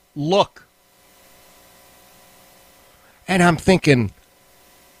you look. And I'm thinking,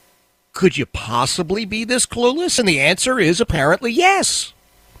 could you possibly be this clueless? And the answer is apparently yes.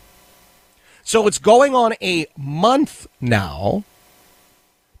 So it's going on a month now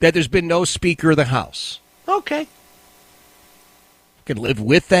that there's been no Speaker of the House. Okay. Can live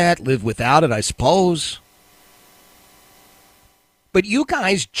with that, live without it, I suppose. But you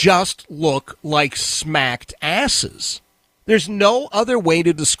guys just look like smacked asses. There's no other way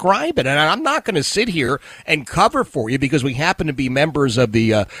to describe it. And I'm not going to sit here and cover for you because we happen to be members of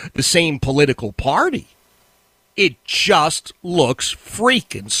the same political party. It just looks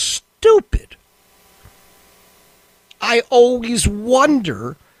freaking stupid. I always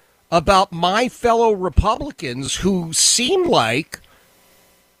wonder about my fellow Republicans who seem like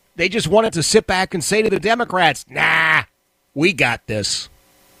they just wanted to sit back and say to the Democrats, nah, we got this.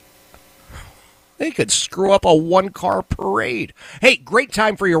 They could screw up a one-car parade. Hey, great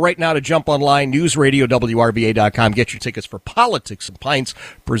time for you right now to jump online, newsradio.wrba.com. Get your tickets for Politics and Pints,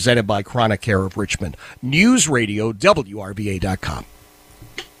 presented by Chronic Care of Richmond. newsradio.wrba.com.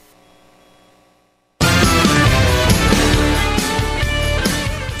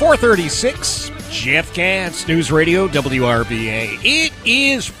 .436, Jeff Katz, News Radio, WRBA. It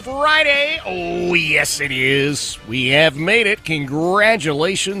is Friday. Oh, yes, it is. We have made it.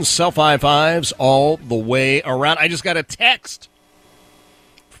 Congratulations. Self high fives all the way around. I just got a text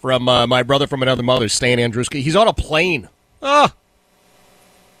from my brother from another mother, Stan Andruski. He's on a plane. Oh,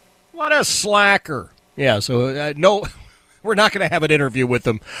 what a slacker. Yeah, so no, we're not going to have an interview with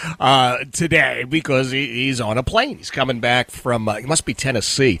him today because he's on a plane. He's coming back from, it must be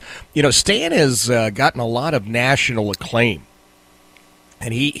Tennessee. You know, Stan has gotten a lot of national acclaim,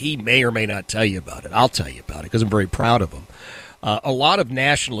 and he may or may not tell you about it. I'll tell you about it because I'm very proud of him. A lot of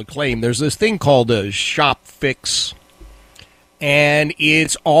national acclaim. There's this thing called a Shop Fix, and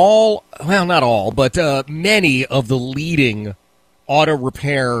it's all, well, not all, but many of the leading auto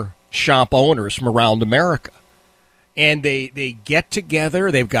repair shop owners from around America. And they get together,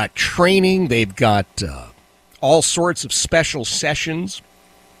 they've got training, they've got all sorts of special sessions,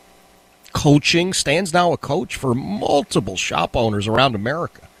 coaching. Stan's now a coach for multiple shop owners around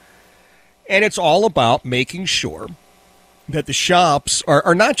America. And it's all about making sure that the shops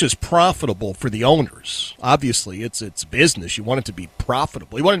are not just profitable for the owners. Obviously, it's business. You want it to be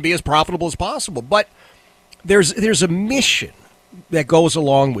profitable. You want it to be as profitable as possible. But there's a mission that goes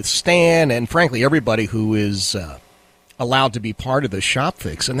along with Stan and, frankly, everybody who is allowed to be part of the Shop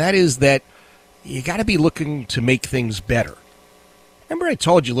Fix, and that is that you got to be looking to make things better. Remember I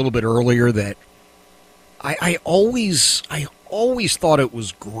told you a little bit earlier that I always thought it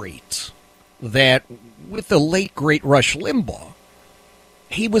was great that with the late, great Rush Limbaugh,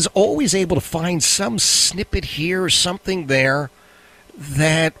 he was always able to find some snippet here, something there,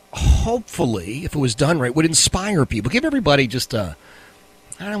 that hopefully, if it was done right, would inspire people. Give everybody just I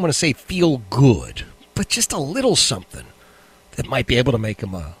don't want to say feel good, but just a little something that might be able to make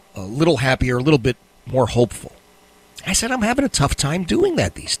them a little happier, a little bit more hopeful. I said, I'm having a tough time doing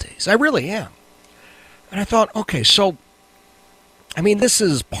that these days. I really am. And I thought, okay, so, I mean, this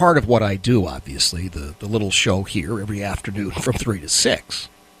is part of what I do, obviously, the little show here every afternoon from 3 to 6.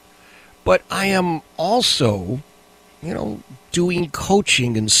 But I am also, you know, doing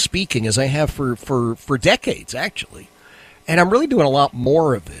coaching and speaking as I have for decades, actually. And I'm really doing a lot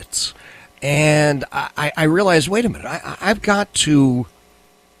more of it. And I realized, wait a minute, I've got to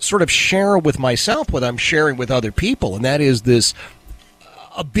sort of share with myself what I'm sharing with other people, and that is this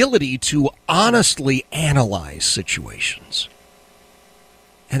ability to honestly analyze situations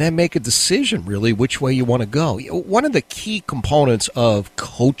and then make a decision, really, which way you want to go. One of the key components of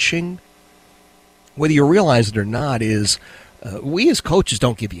coaching, whether you realize it or not, is we as coaches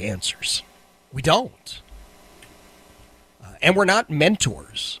don't give you answers. We don't. And we're not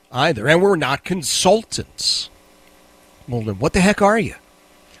mentors either, and we're not consultants. Well, then what the heck are you?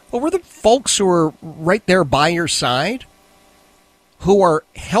 Well, we're the folks who are right there by your side, who are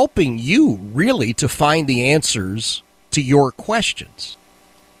helping you really to find the answers to your questions.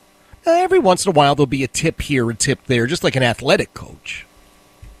 Now, every once in a while, there'll be a tip here, a tip there, just like an athletic coach.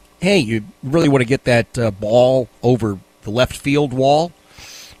 Hey, you really want to get that ball over the left field wall?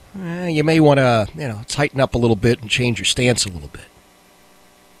 You may want to, tighten up a little bit and change your stance a little bit.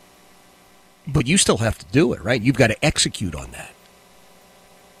 But you still have to do it, right? You've got to execute on that.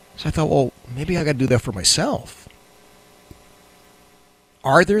 So I thought, well, maybe I got to do that for myself.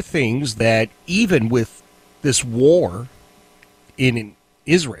 Are there things that, even with this war in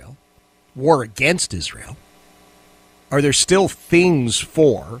Israel, war against Israel, are there still things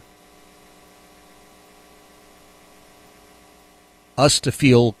for us to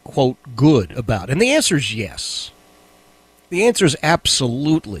feel, quote, good about? And the answer is yes. The answer is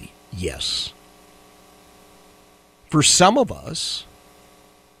absolutely yes. For some of us,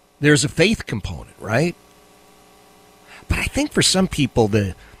 there's a faith component, right? But I think for some people,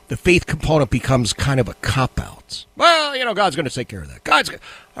 the faith component becomes kind of a cop-out. Well, God's going to take care of that.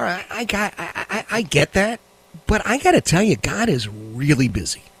 All right, I get that. But I got to tell you, God is really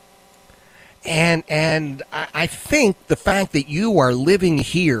busy. And I think the fact that you are living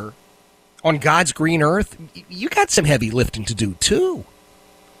here on God's green earth, you got some heavy lifting to do, too.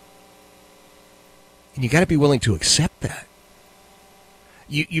 And you got to be willing to accept that.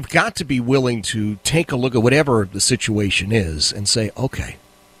 You've got to be willing to take a look at whatever the situation is and say, okay,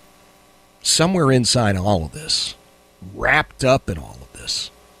 somewhere inside all of this, wrapped up in all of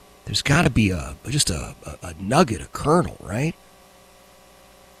this, there's got to be just a nugget, a kernel, right?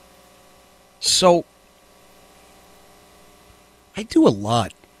 So I do a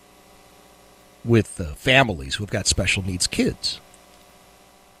lot with families who've got special needs kids.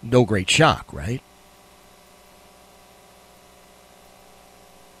 No great shock, right?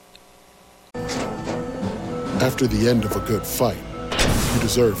 After the end of a good fight, you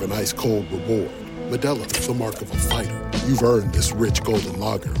deserve an ice-cold reward. Modelo, the mark of a fighter. You've earned this rich golden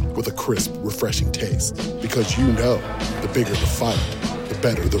lager with a crisp, refreshing taste. Because you know, the bigger the fight, the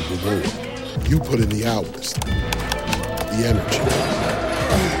better the reward. You put in the hours, the energy,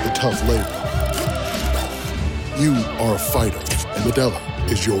 the tough labor. You are a fighter, and Modelo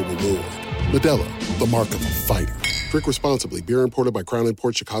is your reward. Modelo, the mark of a fighter. Drink responsibly. Beer imported by Crown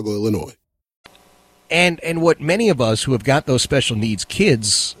Imports, Chicago, Illinois. And what many of us who have got those special needs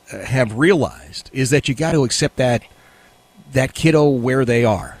kids have realized is that you got to accept that kiddo where they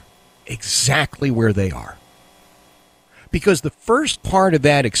are, exactly where they are. Because the first part of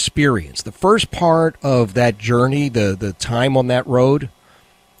that experience, the first part of that journey, the time on that road,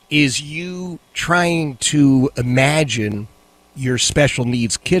 is you trying to imagine your special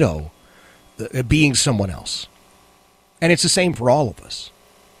needs kiddo being someone else. And it's the same for all of us.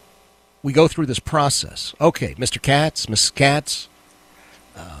 We go through this process. Okay, Mr. Katz, Mrs. Katz,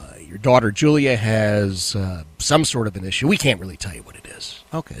 your daughter Julia has some sort of an issue. We can't really tell you what it is.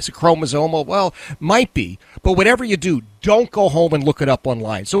 Okay, is it chromosomal? Well, might be. But whatever you do, don't go home and look it up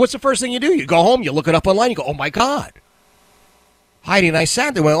online. So what's the first thing you do? You go home, you look it up online, you go, oh, my God. Heidi and I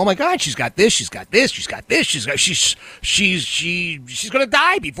sat there and went, oh, my God, she's got this, she's got this, she's got this, she's going to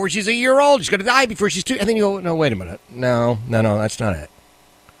die before she's a year old. She's going to die before she's 2. And then you go, no, wait a minute. No, that's not it.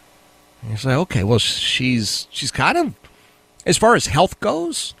 And you say, okay, well, she's kind of, as far as health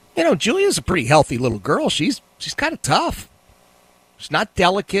goes, Julia's a pretty healthy little girl. She's kind of tough. She's not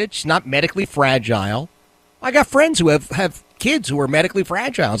delicate. She's not medically fragile. I got friends who have kids who are medically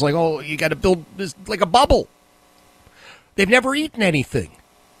fragile. It's like, oh, you got to build this like a bubble. They've never eaten anything.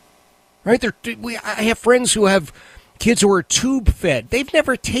 Right? I have friends who have kids who are tube fed. They've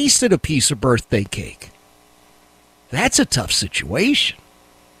never tasted a piece of birthday cake. That's a tough situation.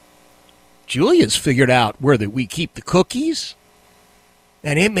 Julia's figured out where we keep the cookies,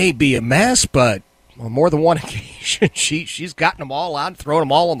 and it may be a mess, but on more than one occasion, she's gotten them all out and thrown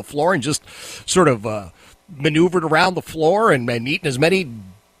them all on the floor and just sort of maneuvered around the floor and eaten as many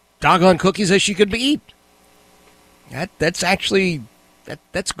doggone cookies as she could eat. That's actually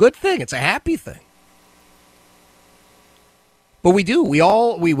that's a good thing. It's a happy thing. But we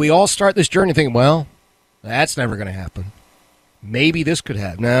all start this journey thinking, well, that's never going to happen. Maybe this could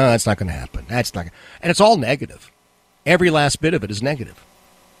happen. No, that's not going to happen. That's not. And it's all negative. Every last bit of it is negative.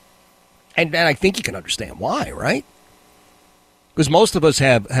 And I think you can understand why, right? Because most of us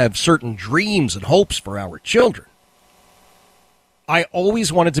have certain dreams and hopes for our children. I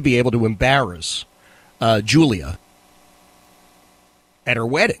always wanted to be able to embarrass Julia at her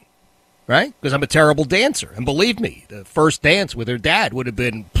wedding, right? Because I'm a terrible dancer. And believe me, the first dance with her dad would have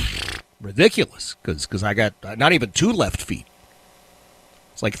been ridiculous because I got not even 2 left feet.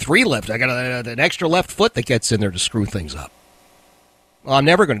 It's like 3 left. I got an extra left foot that gets in there to screw things up. Well, I'm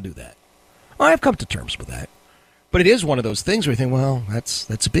never going to do that. Well, I've come to terms with that. But it is one of those things where you think, well, that's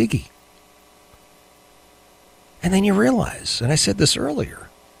a biggie. And then you realize, and I said this earlier,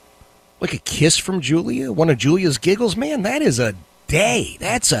 like a kiss from Julia, one of Julia's giggles, man, that is a day.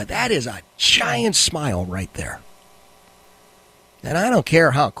 That is a giant smile right there. And I don't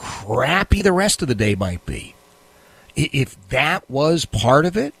care how crappy the rest of the day might be. If that was part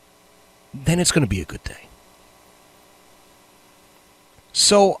of it, then it's going to be a good day.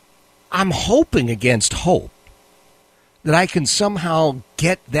 So I'm hoping against hope that I can somehow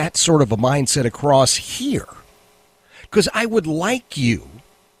get that sort of a mindset across here. Because I would like you,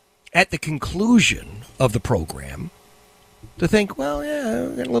 at the conclusion of the program, to think, well, yeah,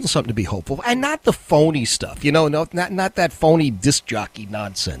 a little something to be hopeful for. And not the phony stuff, not that phony disc jockey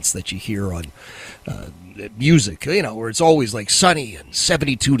nonsense that you hear on music, where it's always like sunny and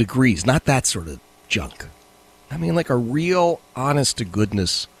 72 degrees. Not that sort of junk. I mean, like a real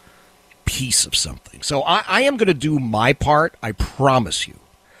honest-to-goodness piece of something. So I am going to do my part, I promise you.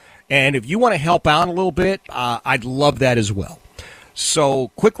 And if you want to help out a little bit, I'd love that as well.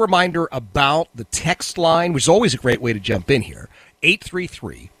 So quick reminder about the text line, which is always a great way to jump in here,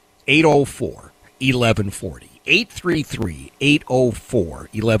 833-804-1140.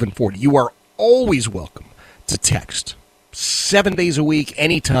 833-804-1140. You are always welcome to text. 7 days a week,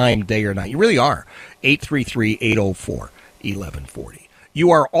 anytime, day or night. You really are. 833-804-1140.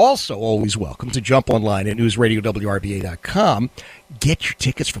 You are also always welcome to jump online at newsradiowrba.com. Get your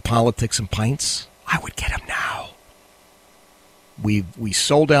tickets for Politics and Pints. I would get them now. We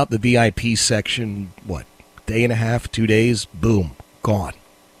sold out the VIP section, day and a half, 2 days? Boom, gone.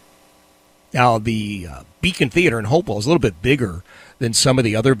 Now, the Beacon Theater in Hopewell is a little bit bigger than some of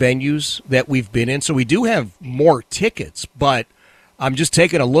the other venues that we've been in, so we do have more tickets, but I'm just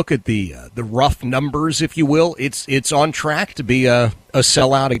taking a look at the rough numbers, if you will. It's on track to be a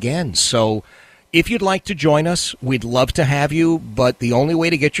sellout again. So if you'd like to join us, we'd love to have you, but the only way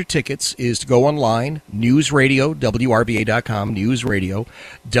to get your tickets is to go online, newsradiowrba.com,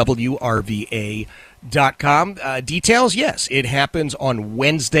 newsradiowrba.com. Details, yes, it happens on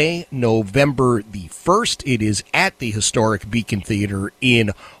Wednesday, November the 1st. It is at the historic Beacon Theater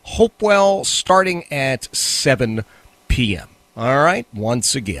in Hopewell, starting at 7 p.m. All right,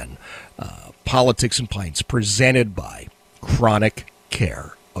 once again, Politics and Pints presented by Chronic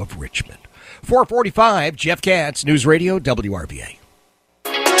Care of Richmond. 445, Jeff Katz, News Radio, WRVA.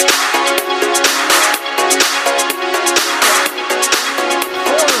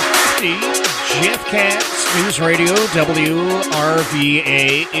 Jeff Katz, News Radio,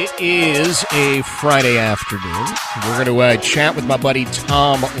 WRVA. It is a Friday afternoon. We're going to chat with my buddy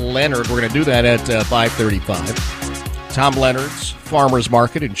Tom Leonard. We're going to do that at 5:35. Tom Leonard's Farmers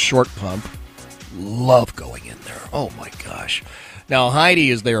Market in Short Pump. Love going in there. Oh, my gosh. Now, Heidi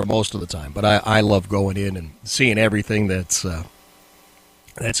is there most of the time, but I love going in and seeing everything that's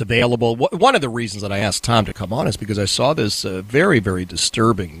available. One of the reasons that I asked Tom to come on is because I saw this very, very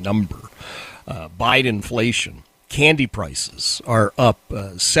disturbing number. Biden inflation, candy prices are up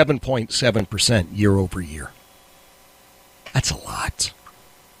 7.7% year over year. That's a lot.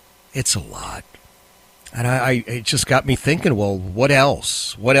 It's a lot. And it just got me thinking, well, what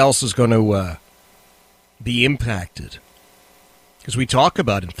else? What else is going to be impacted? Because we talk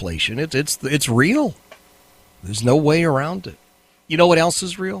about inflation. It's real. There's no way around it. You know what else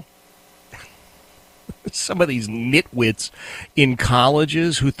is real? Some of these nitwits in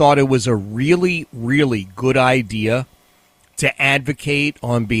colleges who thought it was a really, really good idea to advocate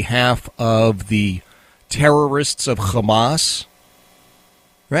on behalf of the terrorists of Hamas.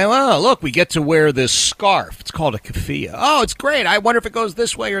 Right? Well, look, we get to wear this scarf. It's called a keffiyeh. Oh, it's great. I wonder if it goes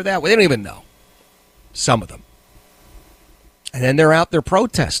this way or that way. They don't even know. Some of them. And then they're out there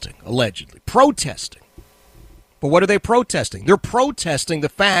protesting, allegedly. Protesting. But what are they protesting? They're protesting the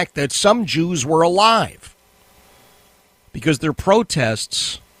fact that some Jews were alive. Because their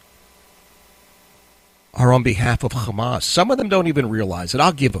protests are on behalf of Hamas. Some of them don't even realize it.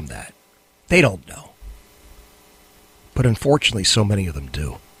 I'll give them that. They don't know. But unfortunately, so many of them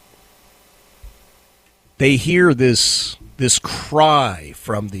do. They hear this cry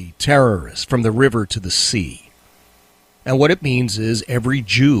from the terrorists, from the river to the sea. And what it means is every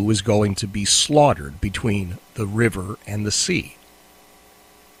Jew is going to be slaughtered between the river and the sea.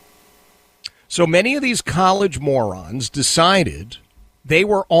 So many of these college morons decided they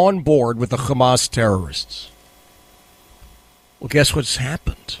were on board with the Hamas terrorists. Well, guess what's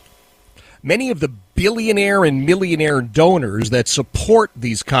happened? Many of the billionaire and millionaire donors that support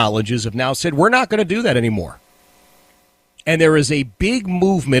these colleges have now said, we're not going to do that anymore. And there is a big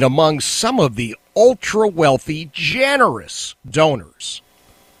movement among some of the ultra-wealthy, generous donors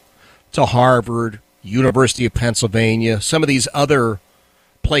to Harvard, University of Pennsylvania, some of these other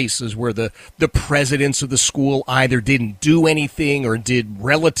places where the presidents of the school either didn't do anything or did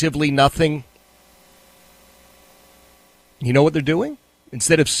relatively nothing. You know what they're doing?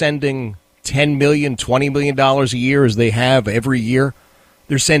 Instead of sending $10 million, $20 million a year as they have every year,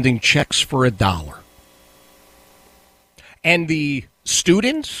 they're sending checks for $1. And the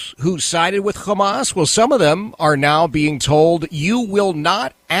students who sided with Hamas, well, some of them are now being told, you will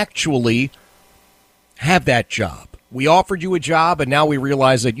not actually have that job. We offered you a job, and now we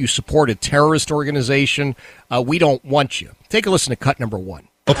realize that you support a terrorist organization. We don't want you. Take a listen to cut number 1.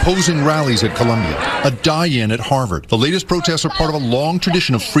 Opposing rallies at Columbia, a die-in at Harvard. The latest protests are part of a long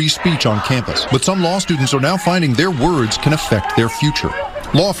tradition of free speech on campus. But some law students are now finding their words can affect their future.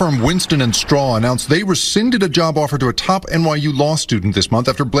 Law firm Winston & Straw announced they rescinded a job offer to a top NYU law student this month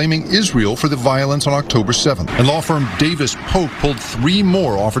after blaming Israel for the violence on October 7th. And law firm Davis Polk pulled 3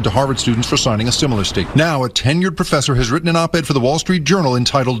 more offered to Harvard students for signing a similar statement. Now, a tenured professor has written an op-ed for the Wall Street Journal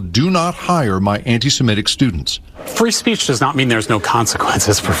entitled, "Do Not Hire My Anti-Semitic Students." Free speech does not mean there's no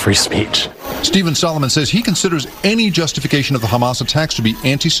consequences for free speech. Stephen Solomon says he considers any justification of the Hamas attacks to be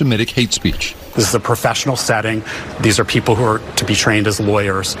anti-Semitic hate speech. This is a professional setting. These are people who are to be trained as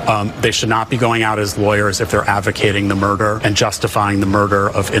lawyers. They should not be going out as lawyers if they're advocating the murder and justifying the murder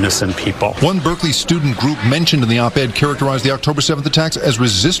of innocent people. One Berkeley student group mentioned in the op-ed characterized the October 7th attacks as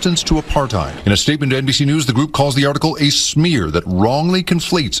resistance to apartheid. In a statement to NBC News, the group calls the article a smear that wrongly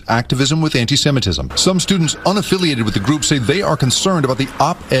conflates activism with anti-Semitism. Some students unaffiliated with the group say they are concerned about the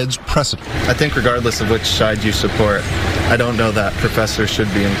op-ed's precedent. I think regardless of which side you support, I don't know that professors should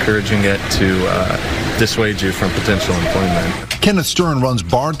be encouraging it to dissuade you from potential employment. Kenneth Stern runs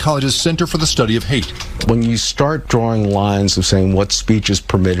Bard College's Center for the Study of Hate. When you start drawing lines of saying what speech is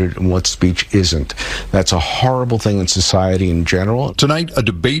permitted and what speech isn't, that's a horrible thing in society in general. Tonight, a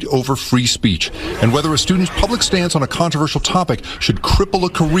debate over free speech and whether a student's public stance on a controversial topic should cripple a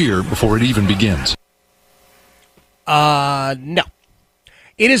career before it even begins. No.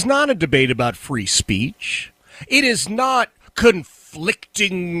 It is not a debate about free speech. It is not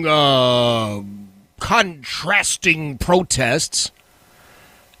conflicting, contrasting protests.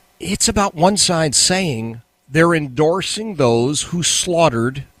 It's about one side saying they're endorsing those who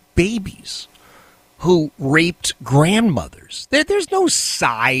slaughtered babies, who raped grandmothers. There's no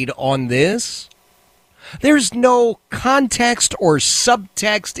side on this. There's no context or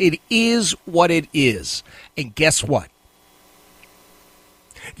subtext. It is what it is. And guess what?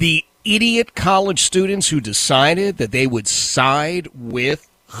 The idiot college students who decided that they would side with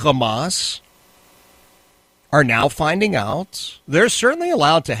Hamas are now finding out they're certainly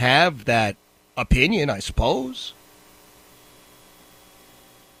allowed to have that opinion, I suppose.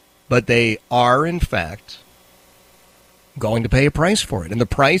 But they are, in fact, going to pay a price for it. And the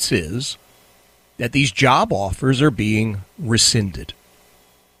price is that these job offers are being rescinded.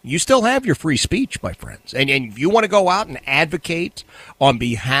 You still have your free speech, my friends. And if you want to go out and advocate on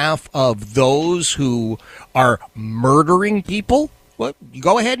behalf of those who are murdering people, well, you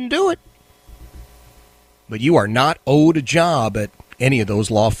go ahead and do it. But you are not owed a job at any of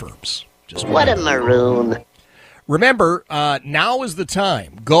those law firms. Just what a maroon. Remember, now is the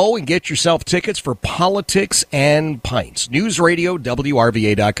time. Go and get yourself tickets for Politics and Pints.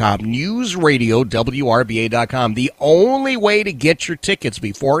 NewsRadioWRVA.com. NewsRadioWRVA.com. The only way to get your tickets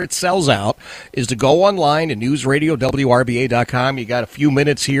before it sells out is to go online to NewsRadioWRVA.com. You got a few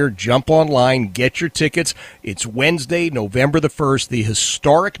minutes here. Jump online. Get your tickets. It's Wednesday, November the 1st, the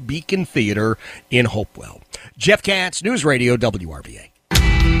historic Beacon Theater in Hopewell. Jeff Katz, News Radio WRVA.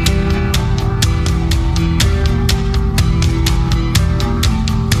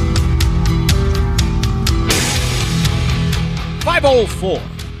 5:04.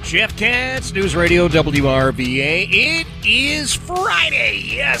 Jeff Katz, News Radio WRVA. It is Friday.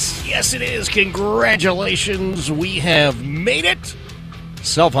 Yes, it is. Congratulations. We have made it.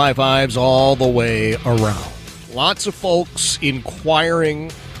 Self-high fives all the way around. Lots of folks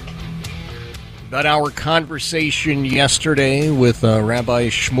inquiring about our conversation yesterday with Rabbi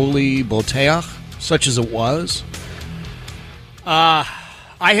Shmuley Boteach, such as it was. I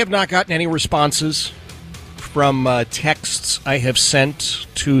have not gotten any responses from texts I have sent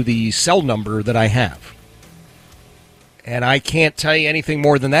to the cell number that I have. And I can't tell you anything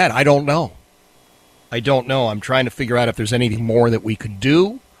more than that. I don't know. I'm trying to figure out if there's anything more that we could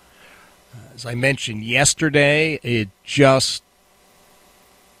do. As I mentioned yesterday, it just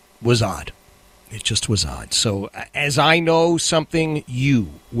was odd. It just was odd. So as I know something, you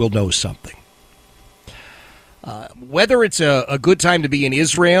will know something. Whether it's a good time to be in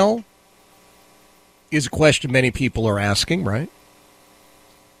Israel is a question many people are asking, right?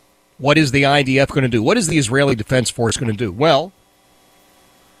 What is the IDF going to do? What is the Israeli Defense Force going to do? Well,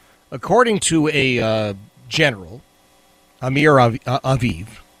 according to a general, Amir Aviv,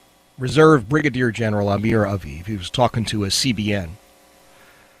 Reserve Brigadier General Amir Aviv, he was talking to a CBN.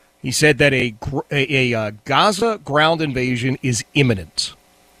 He said that a Gaza ground invasion is imminent.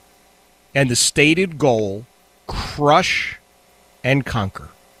 And the stated goal, crush and conquer.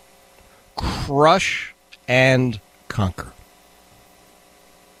 Crush and conquer.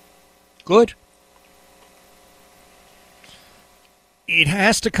 Good. It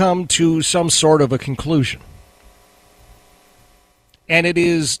has to come to some sort of a conclusion. And it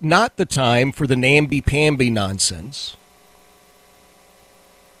is not the time for the namby-pamby nonsense.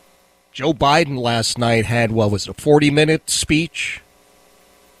 Joe Biden last night had, a 40-minute speech?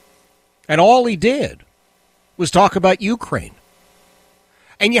 And all he did was talk about Ukraine.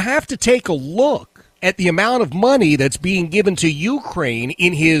 And you have to take a look at the amount of money that's being given to Ukraine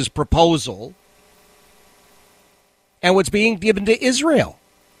in his proposal and what's being given to Israel.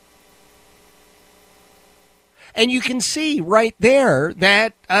 And you can see right there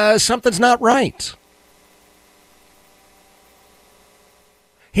that something's not right.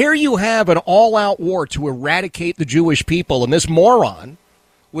 Here you have an all-out war to eradicate the Jewish people, and this moron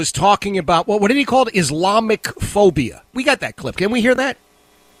was talking about, what did he call it? Islamic phobia. We got that clip. Can we hear that?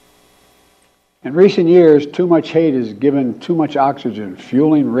 In recent years, too much hate has given too much oxygen,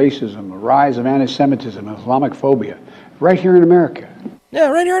 fueling racism, the rise of anti-Semitism, and Islamic phobia, right here in America. Yeah,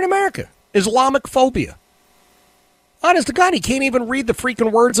 right here in America. Islamic phobia. Honest to God, he can't even read the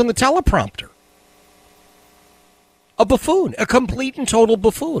freaking words on the teleprompter. A buffoon, a complete and total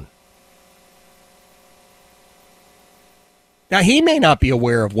buffoon. Now, he may not be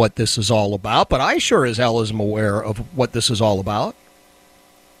aware of what this is all about, but I sure as hell am aware of what this is all about.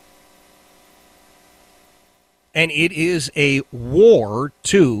 And it is a war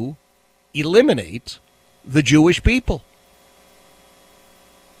to eliminate the Jewish people.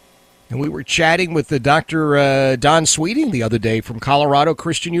 And we were chatting with the Dr. Don Sweeting the other day from Colorado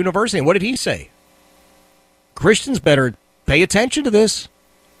Christian University. And what did he say? Christians better pay attention to this.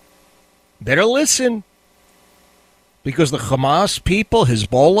 Better listen. Because the Hamas people,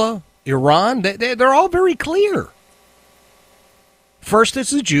 Hezbollah, Iran, they're all very clear. First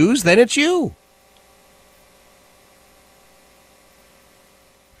it's the Jews, then it's you.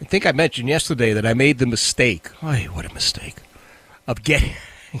 I think I mentioned yesterday that I made the mistake. Oh, what a mistake. Of getting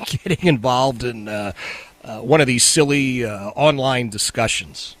involved in one of these silly online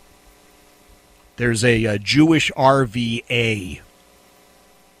discussions. There's a Jewish RVA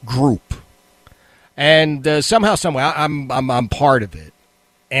group. And somehow, someway, I'm part of it.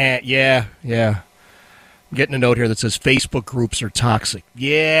 And yeah. I'm getting a note here that says Facebook groups are toxic.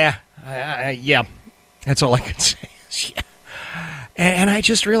 Yeah. That's all I can say. Yeah. And I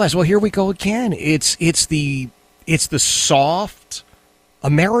just realized, well, here we go again. It's the soft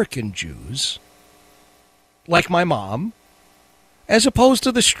American Jews, like my mom, as opposed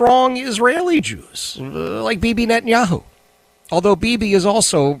to the strong Israeli Jews, like Bibi Netanyahu. Although Bibi is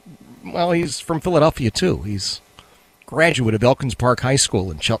also, well, he's from Philadelphia, too. He's a graduate of Elkins Park High School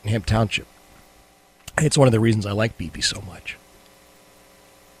in Cheltenham Township. It's one of the reasons I like Bibi so much.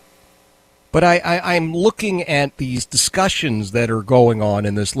 But I'm looking at these discussions that are going on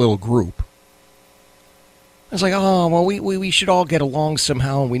in this little group. It's like, oh, well, we should all get along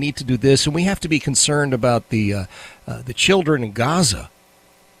somehow, and we need to do this, and we have to be concerned about the children in Gaza.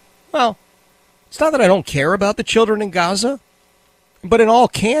 Well, it's not that I don't care about the children in Gaza, but in all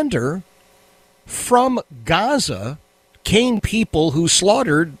candor, from Gaza came people who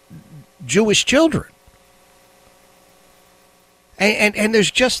slaughtered Jewish children. And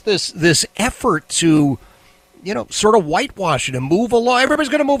there's just this effort to, sort of whitewash it and move along. Everybody's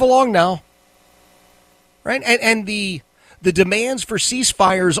going to move along now. Right? And the demands for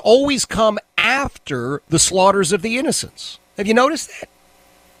ceasefires always come after the slaughters of the innocents. Have you noticed that?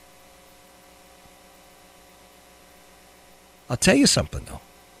 I'll tell you something, though.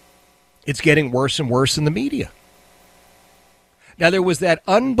 It's getting worse and worse in the media. Now, there was that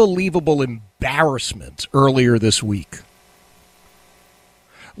unbelievable embarrassment earlier this week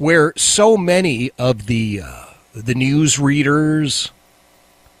where so many of the news readers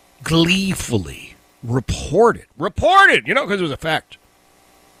gleefully reported, because it was a fact.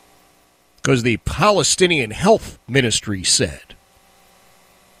 Because the Palestinian Health Ministry said,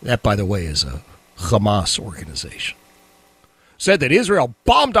 that, by the way, is a Hamas organization, said that Israel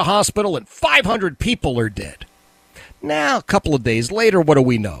bombed a hospital and 500 people are dead. Now, a couple of days later, what do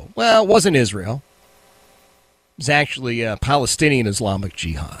we know? Well, it wasn't Israel. It was actually Palestinian Islamic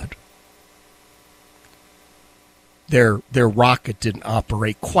Jihad. Their rocket didn't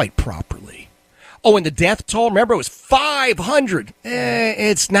operate quite properly. Oh, and the death toll, remember, it was 500.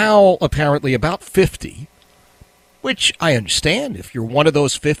 It's now apparently about 50, which I understand. If you're one of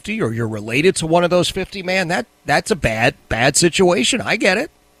those 50 or you're related to one of those 50, man, that's a bad situation. I get it.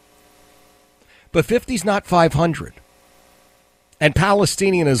 But 50's not 500. And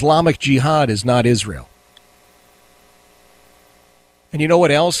Palestinian Islamic Jihad is not Israel. And you know what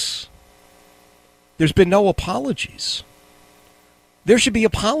else? There's been no apologies. There should be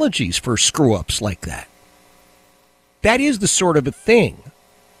apologies for screw-ups like that. That is the sort of a thing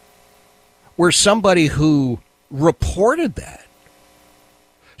where somebody who reported that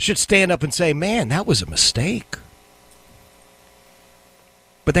should stand up and say, man, that was a mistake.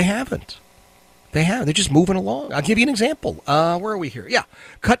 But they haven't. They haven't. They're just moving along. I'll give you an example. Where are we here? Yeah,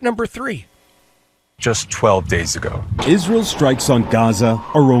 cut number 3. Just 12 days ago. Israel's strikes on Gaza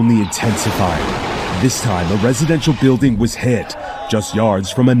are only intensifying. This time, a residential building was hit, just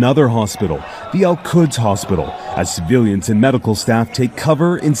yards from another hospital, the Al-Quds Hospital, as civilians and medical staff take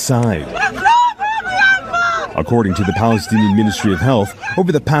cover inside. According to the Palestinian Ministry of Health,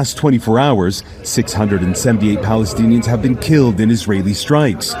 over the past 24 hours, 678 Palestinians have been killed in Israeli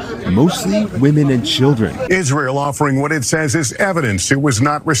strikes, mostly women and children. Israel offering what it says is evidence it was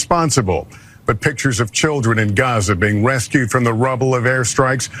not responsible. But pictures of children in Gaza being rescued from the rubble of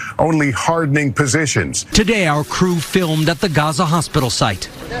airstrikes only hardening positions. Today, our crew filmed at the Gaza hospital site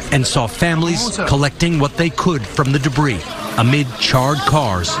and saw families collecting what they could from the debris amid charred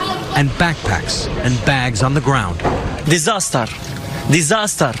cars and backpacks and bags on the ground. Disaster.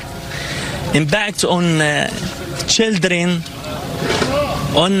 Impact on children,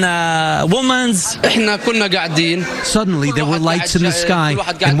 on women's. Suddenly there were lights in the sky,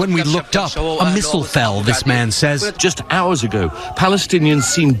 and when we looked up, a missile fell, this man says. Just hours ago, Palestinians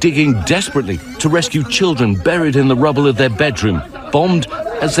seen digging desperately to rescue children buried in the rubble of their bedroom, bombed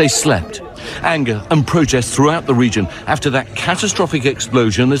as they slept. Anger and protest throughout the region after that catastrophic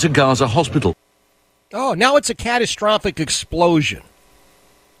explosion at a Gaza hospital. Oh, now it's a catastrophic explosion.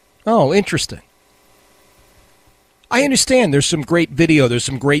 Oh, interesting. I understand there's some great video, there's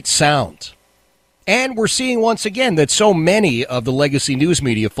some great sound. And we're seeing once again that so many of the legacy news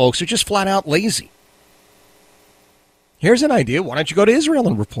media folks are just flat out lazy. Here's an idea. Why don't you go to Israel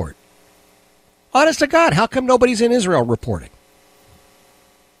and report? Honest to God, how come nobody's in Israel reporting?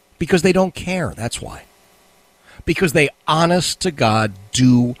 Because they don't care, that's why. Because they, honest to God,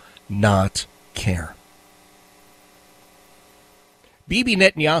 do not care. Bibi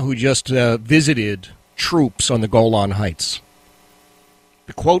Netanyahu just visited troops on the Golan Heights.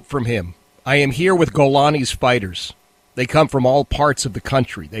 The quote from him, "I am here with Golani's fighters. They come from all parts of the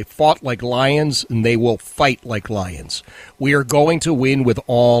country. They fought like lions, and they will fight like lions. We are going to win with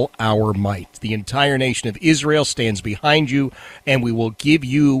all our might. The entire nation of Israel stands behind you, and we will give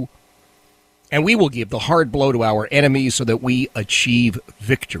the hard blow to our enemies so that we achieve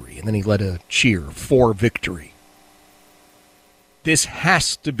victory." And then he led a cheer for victory. This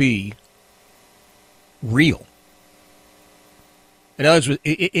has to be real. In other words,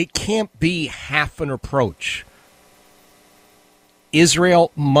 it can't be half an approach.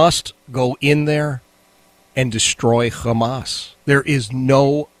 Israel must go in there and destroy Hamas. There is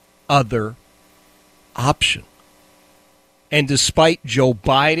no other option. And despite Joe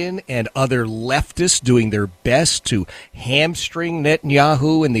Biden and other leftists doing their best to hamstring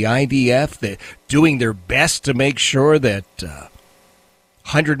Netanyahu and the IDF, doing their best to make sure that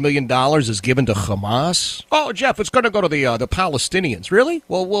 $100 million is given to Hamas. Oh, Jeff, it's going to go to the Palestinians. Really?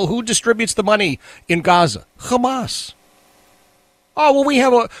 Well, who distributes the money in Gaza? Hamas. Oh,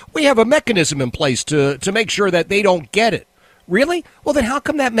 well, we have a mechanism in place to make sure that they don't get it. Really? Well, then how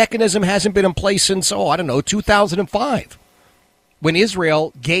come that mechanism hasn't been in place since, 2005, when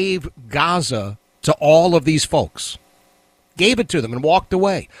Israel gave Gaza to all of these folks? Gave it to them and walked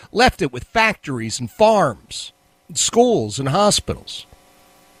away. Left it with factories and farms, and schools and hospitals.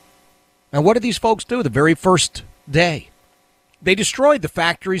 And what did these folks do the very first day? They destroyed the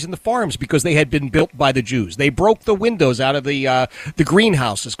factories and the farms because they had been built by the Jews. They broke the windows out of the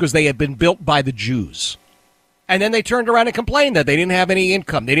greenhouses because they had been built by the Jews. And then they turned around and complained that they didn't have any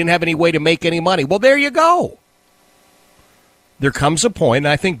income. They didn't have any way to make any money. Well, there you go. There comes a point,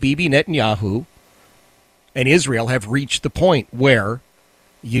 and I think Bibi Netanyahu and Israel have reached the point where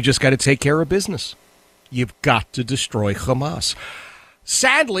you just got to take care of business. You've got to destroy Hamas.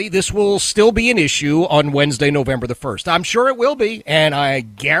 Sadly, this will still be an issue on Wednesday, November the 1st. I'm sure it will be, and I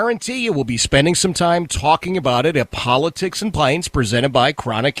guarantee you will be spending some time talking about it at Politics and Plains, presented by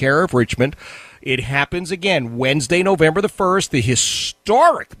Chronic Care of Richmond. It happens again Wednesday, November the 1st, the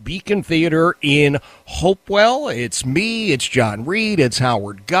historic Beacon Theater in Hopewell. It's me, it's John Reed, it's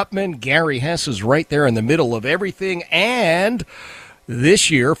Howard Gutman. Gary Hess is right there in the middle of everything. And this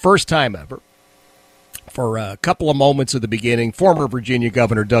year, first time ever, for a couple of moments at the beginning, former Virginia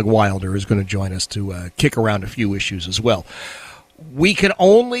Governor Doug Wilder is going to join us to kick around a few issues as well. We can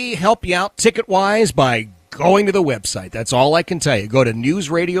only help you out ticket-wise by going to the website. That's all I can tell you. Go to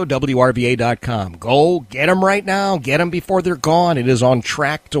newsradiowrva.com. Go get them right now. Get them before they're gone. It is on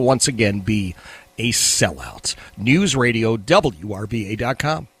track to once again be a sellout.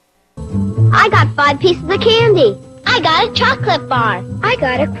 newsradiowrva.com. I got 5 pieces of candy. I got a chocolate bar. I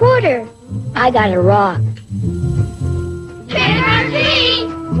got a quarter. I got a rock. Trick or treat!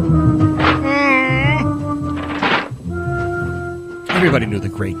 Everybody knew the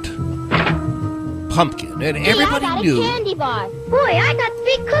great pumpkin, and everybody knew I got a candy bar. Boy, I got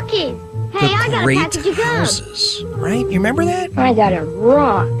 3 cookies. Hey, I got a package of gum. Houses, right? You remember that? I got a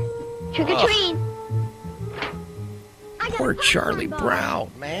rock. Trick or treat. Poor Charlie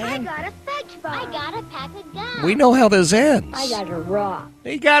Brown, man. I got a fudge bar. I got a pack of gum. We know how this ends. I got a rock.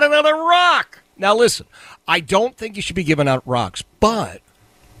 He got another rock. Now listen, I don't think you should be giving out rocks, but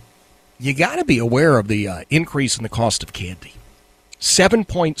you got to be aware of the increase in the cost of candy.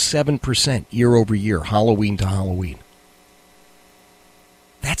 7.7% year over year, Halloween to Halloween.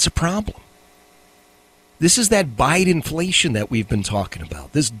 That's a problem. This is that Biden inflation that we've been talking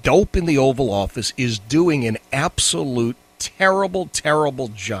about. This dope in the Oval Office is doing an absolute terrible, terrible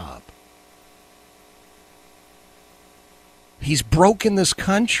job. He's broken this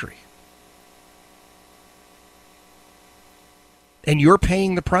country. And you're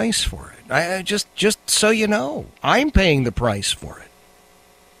paying the price for it. I just so you know, I'm paying the price for it.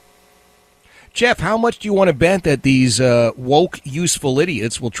 Jeff, how much do you want to bet that these woke, useful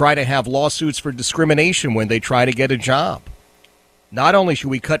idiots will try to have lawsuits for discrimination when they try to get a job? Not only should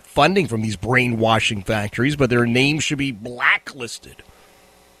we cut funding from these brainwashing factories, but their names should be blacklisted.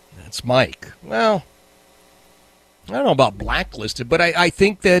 That's Mike. Well, I don't know about blacklisted, but I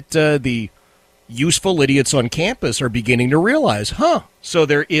think that the useful idiots on campus are beginning to realize, so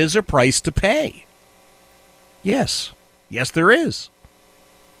there is a price to pay. Yes. Yes, there is.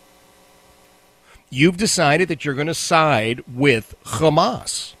 You've decided that you're going to side with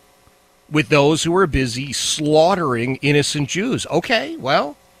Hamas, with those who are busy slaughtering innocent Jews. Okay,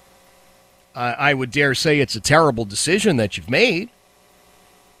 well, I would dare say it's a terrible decision that you've made.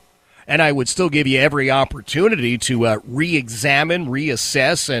 And I would still give you every opportunity to re-examine,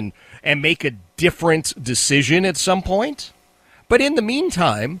 reassess, and make a different decision at some point. But in the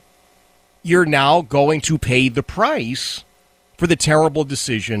meantime, you're now going to pay the price for the terrible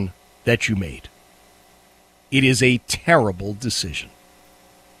decision that you made. It is a terrible decision.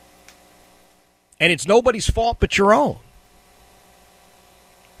 And it's nobody's fault but your own.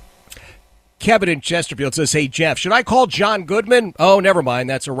 Kevin in Chesterfield says, hey, Jeff, should I call John Goodman? Oh, never mind.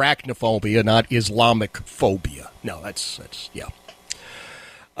 That's arachnophobia, not Islamic phobia. No, that's yeah.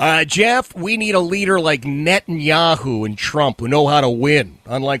 Jeff, we need a leader like Netanyahu and Trump who know how to win,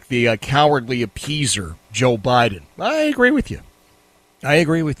 unlike the cowardly appeaser, Joe Biden. I agree with you.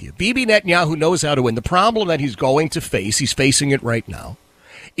 Bibi Netanyahu knows how to win. The problem that he's going to face, he's facing it right now,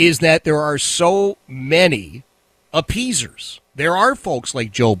 is that there are so many appeasers. There are folks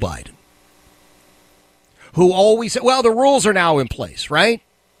like Joe Biden who always say, well, the rules are now in place, right?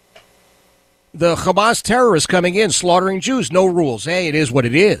 The Hamas terrorists coming in, slaughtering Jews, no rules. Hey, it is what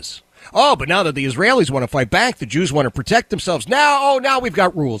it is. Oh, but now that the Israelis want to fight back, the Jews want to protect themselves. Now we've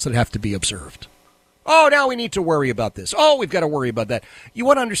got rules that have to be observed. Oh, now we need to worry about this. Oh, we've got to worry about that. You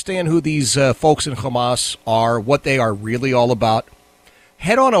want to understand who these folks in Hamas are, what they are really all about?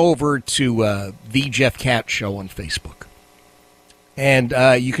 Head on over to the Jeff Katz Show on Facebook. And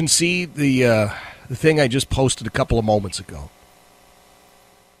you can see the thing I just posted a couple of moments ago.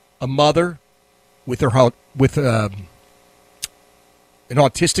 A mother with an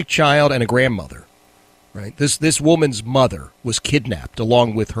autistic child and a grandmother. Right? This woman's mother was kidnapped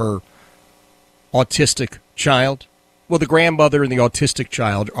along with her autistic child. Well, the grandmother and the autistic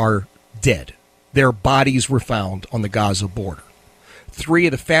child are dead. Their bodies were found on the Gaza border. 3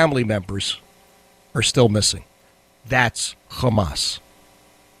 of the family members are still missing. That's Hamas.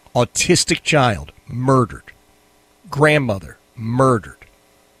 Autistic child murdered. Grandmother murdered.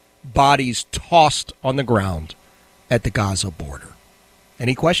 Bodies tossed on the ground at the Gaza border.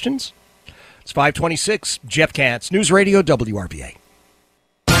 Any questions? It's 526. Jeff Katz, News Radio WRVA.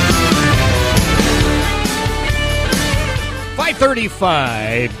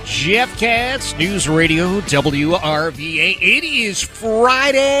 535, Jeff Katz, News Radio WRVA. It is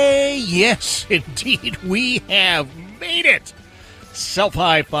Friday. Yes, indeed, we have made it.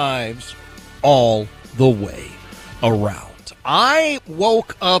 Self-high fives all the way around. I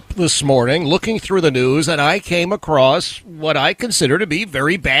woke up this morning looking through the news and I came across what I consider to be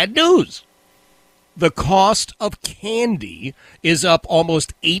very bad news. The cost of candy is up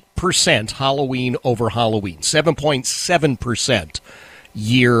almost 8% Halloween over Halloween, 7.7%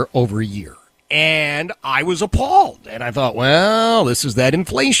 year over year. And I was appalled. And I thought, well, this is that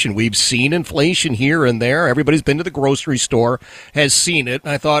inflation. We've seen inflation here and there. Everybody's been to the grocery store, has seen it.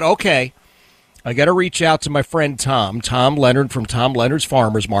 And I thought, okay, I got to reach out to my friend Tom Leonard from Tom Leonard's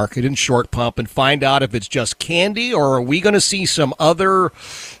Farmers Market in Short Pump and find out if it's just candy or are we going to see some other,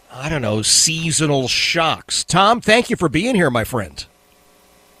 I don't know, seasonal shocks. Tom, thank you for being here, my friend.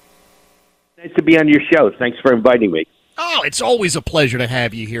 Nice to be on your show. Thanks for inviting me. Oh, it's always a pleasure to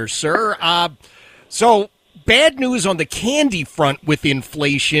have you here, sir. So, bad news on the candy front with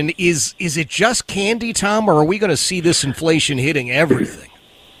inflation. Is it just candy, Tom, or are we going to see this inflation hitting everything?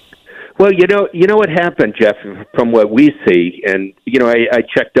 Well, you know what happened, Jeff, from what we see, and, I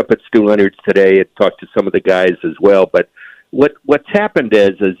checked up at Stu Leonard's today and talked to some of the guys as well, but what's happened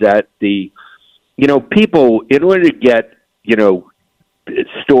is that the people, in order to get,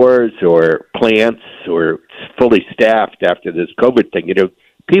 stores or plants or fully staffed after this COVID thing,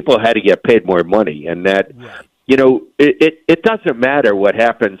 people had to get paid more money. And that, it doesn't matter what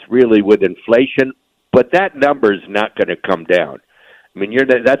happens really with inflation, but that number is not going to come down. I mean,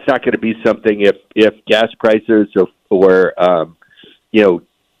 that's not going to be something if gas prices or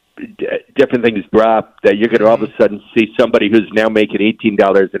different things drop, that you're going to all of a sudden see somebody who's now making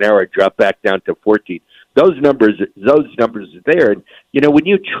 $18 an hour drop back down to $14. Those numbers are there. And, when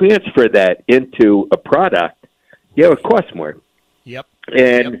you transfer that into a product, it costs more. Yep.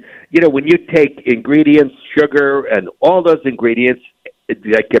 And, when you take ingredients, sugar, and all those ingredients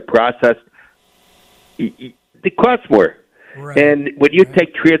that get processed, it costs more. Right. And when you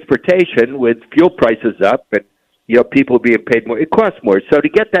take transportation with fuel prices up and, people being paid more, it costs more. So to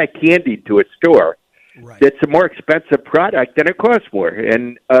get that candy to a store, it's a more expensive product and it costs more.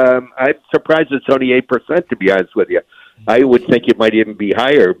 And I'm surprised it's only 8%, to be honest with you. I would think it might even be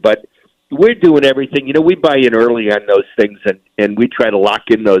higher. But we're doing everything. We buy in early on those things, and we try to lock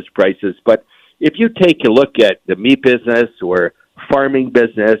in those prices. But if you take a look at the meat business or farming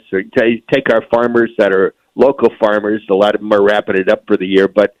business, or take our farmers that are local farmers, a lot of them are wrapping it up for the year,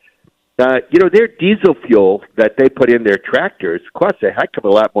 but their diesel fuel that they put in their tractors costs a heck of a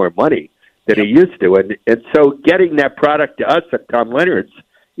lot more money than it used to. And so getting that product to us at Tom Leonard's,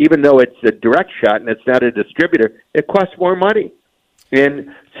 even though it's a direct shot and it's not a distributor, it costs more money. And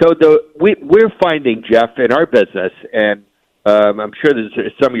so we're finding, Jeff, in our business, and I'm sure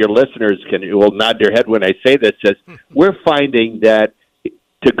there's some of your listeners will nod their head when I say this, is we're finding that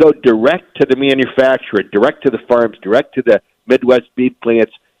to go direct to the manufacturer, direct to the farms, direct to the Midwest beef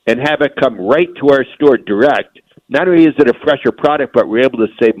plants, and have it come right to our store direct, not only is it a fresher product, but we're able to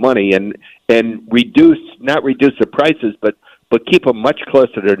save money and not reduce the prices, but keep them much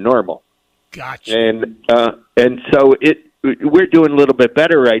closer to normal. Gotcha. And so we're doing a little bit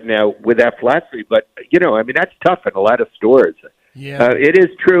better right now with that philosophy, but that's tough in a lot of stores. Yeah. It is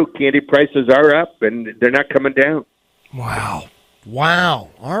true. Candy prices are up, and they're not coming down. Wow.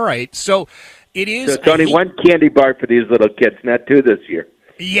 All right. So it is. So it's only one candy bar for these little kids, not two this year.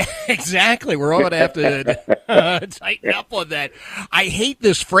 Yeah, exactly. We're all going to have to tighten up on that. I hate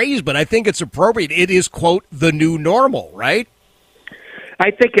this phrase, but I think it's appropriate. It is, quote, the new normal, right?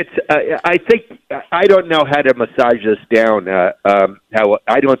 I think I don't know how to massage this down. How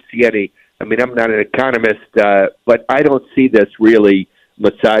I don't see any. I mean, I'm not an economist, but I don't see this really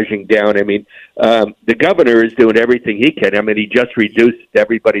massaging down. I mean, the governor is doing everything he can. I mean, he just reduced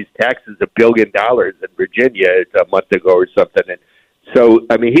everybody's taxes $1 billion in Virginia a month ago or something. And so,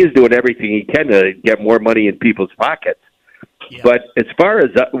 I mean, he's doing everything he can to get more money in people's pockets. Yeah. But as far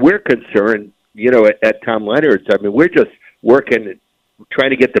as we're concerned, at Tom Leonard's, I mean, we're just working, trying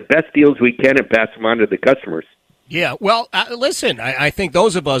to get the best deals we can and pass them on to the customers. Yeah, well, listen, I think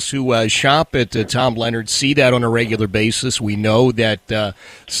those of us who shop at Tom Leonard see that on a regular basis. We know that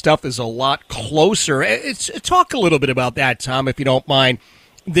stuff is a lot closer. Talk a little bit about that, Tom, if you don't mind,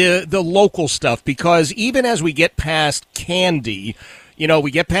 the local stuff, because even as we get past candy,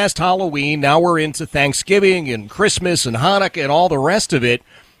 we get past Halloween, now we're into Thanksgiving and Christmas and Hanukkah and all the rest of it.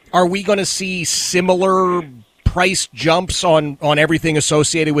 Are we going to see similar price jumps on everything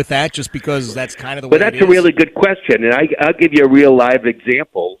associated with that, just because that's kind of the way it is? Well, that's a really good question, and I'll give you a real live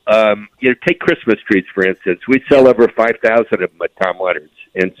example. Take Christmas trees, for instance. We sell over 5,000 of them at Tom Leonard's,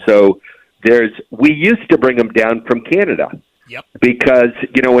 and so we used to bring them down from Canada. Yep. Because,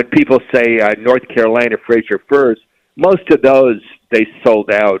 when people say North Carolina Fraser furs, most of those they sold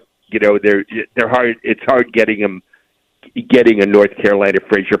out. They're hard. It's hard getting a North Carolina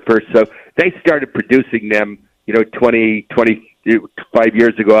Fraser fur. So they started producing them, 25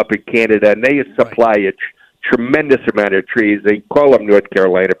 years ago up in Canada, and they supply a tremendous amount of trees. They call them North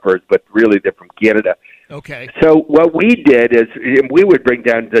Carolina firs, but really they're from Canada. Okay. So what we did is we would bring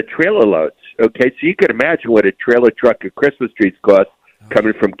down the trailer loads. Okay, so you can imagine what a trailer truck of Christmas trees cost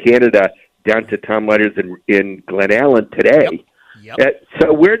coming from Canada down to Tom Leonard's in Glen Allen today. Yep.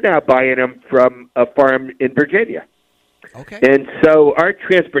 So we're now buying them from a farm in Virginia. Okay. And so our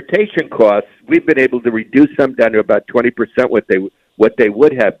transportation costs, we've been able to reduce them down to about 20% what they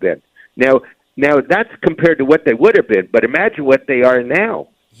would have been. Now that's compared to what they would have been, but imagine what they are now.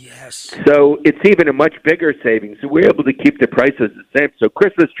 Yes. So it's even a much bigger savings. So we're able to keep the prices the same. So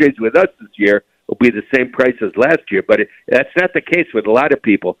Christmas trees with us this year will be the same price as last year, but that's not the case with a lot of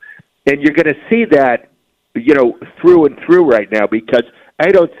people. And you're going to see that, through and through right now, because I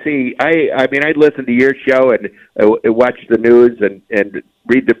don't see. I mean, I listen to your show and watch the news and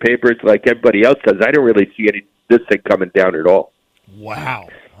read the papers like everybody else does. I don't really see this thing coming down at all. Wow.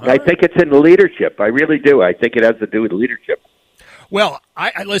 I think it's in leadership. I really do. I think it has to do with leadership. Well,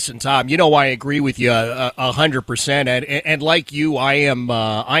 I listen, Tom. You know, I agree with you 100%, and like you, I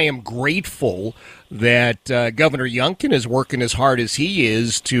am grateful that Governor Youngkin is working as hard as he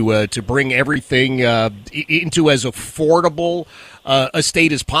is to bring everything into as affordable a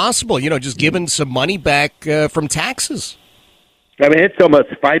state as possible. You know, just giving some money back from taxes. I mean, it's almost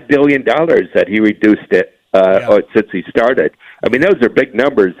 $5 billion that he reduced it since he started. I mean, those are big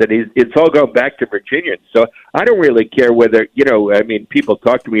numbers, and it's all going back to Virginians. So I don't really care whether, I mean, people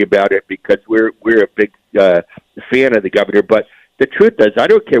talk to me about it because we're a big fan of the governor. But the truth is, I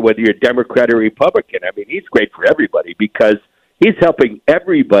don't care whether you're Democrat or Republican. I mean, he's great for everybody because he's helping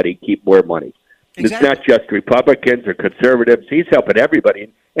everybody keep more money. Exactly. It's not just Republicans or conservatives. He's helping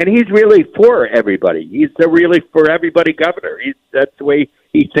everybody. And he's really for everybody. He's a really for everybody governor. That's the way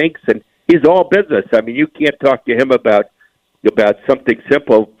he thinks, and he's all business. I mean, you can't talk to him about something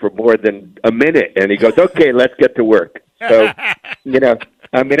simple for more than a minute, and he goes, "Okay, let's get to work." So, I mean,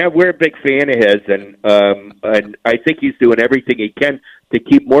 we're a big fan of his, and I think he's doing everything he can to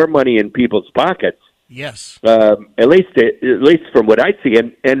keep more money in people's pockets. Yes. At least from what I see,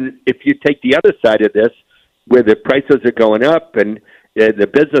 and if you take the other side of this, where the prices are going up and the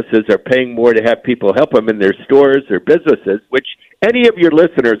businesses are paying more to have people help them in their stores or businesses, which any of your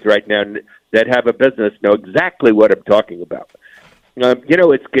listeners right now that have a business know exactly what I'm talking about.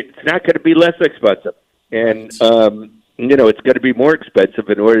 It's not going to be less expensive, and it's going to be more expensive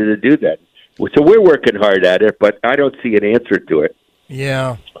in order to do that. So we're working hard at it, but I don't see an answer to it.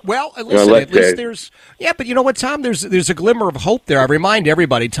 Yeah. Well, listen, at least there's... Yeah, but you know what, Tom? There's a glimmer of hope there. I remind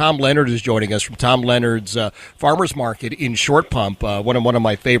everybody, Tom Leonard is joining us from Tom Leonard's Farmers Market in Short Pump, one of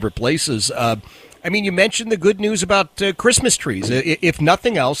my favorite places. I mean, you mentioned the good news about Christmas trees. If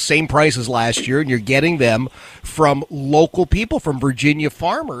nothing else, same price as last year, and you're getting them from local people, from Virginia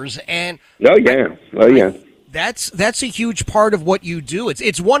farmers. And Oh, yeah. That's a huge part of what you do.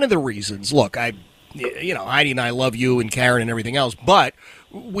 It's one of the reasons. Look, Heidi and I love you and Karen and everything else, but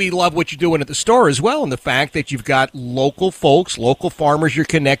we love what you're doing at the store as well, and the fact that you've got local folks, local farmers you're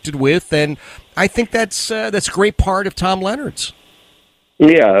connected with, and I think that's a great part of Tom Leonard's.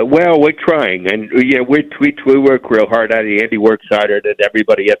 Yeah, well, we're trying, and we work real hard at it. Andy works hard at it.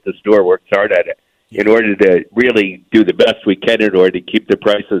 Everybody at the store works hard at it in order to really do the best we can in order to keep the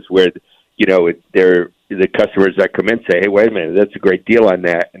prices where the customers that come in say, "Hey, wait a minute, that's a great deal on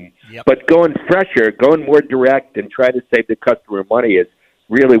that." But going fresher, going more direct, and trying to save the customer money is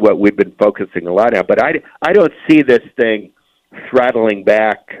really what we've been focusing a lot on. But I don't see this thing throttling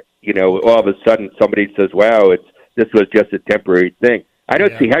back. All of a sudden somebody says, "Wow, this was just a temporary thing." I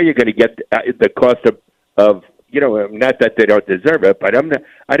don't see how you're going to get the cost of not that they don't deserve it, but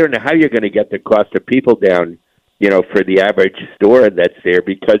I don't know how you're going to get the cost of people down, for the average store that's there,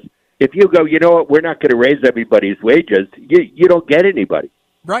 because if you go, we're not going to raise everybody's wages, you don't get anybody.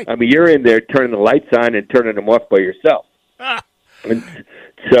 Right. I mean, you're in there turning the lights on and turning them off by yourself. And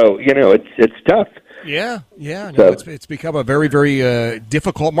so, it's tough. Yeah. No, it's become a very, very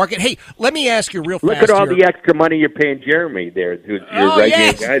difficult market. Hey, let me ask you real fast. Look at all the extra money you're paying Jeremy there, who's your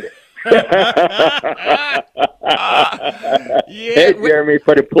right-hand guy there. Hey, Jeremy,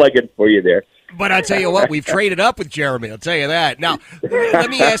 put a plug in for you there. But I tell you what, we've traded up with Jeremy. I'll tell you that. Now, let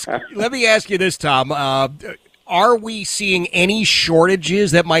me ask you this, Tom. Are we seeing any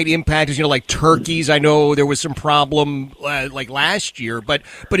shortages that might impact us? Like turkeys. I know there was some problem like last year, but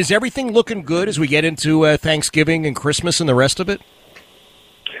is everything looking good as we get into Thanksgiving and Christmas and the rest of it?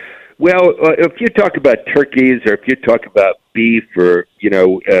 Well, if you talk about turkeys, or if you talk about beef, or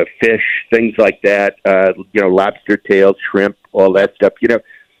fish, things like that, lobster tails, shrimp, all that stuff,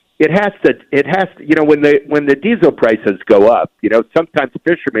 it has to, when the diesel prices go up, sometimes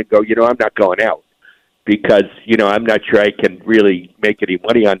fishermen go, I'm not going out because, I'm not sure I can really make any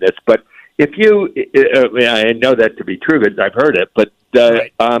money on this. But if you, I know that to be true because I've heard it, but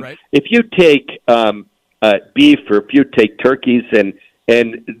right. If you take beef, or if you take turkeys, and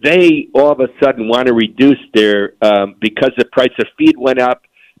they all of a sudden want to reduce their, because the price of feed went up,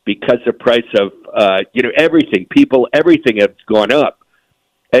 because the price of, everything has gone up.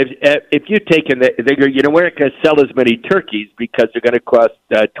 If you take and they go, we're not going to sell as many turkeys because they're going to cost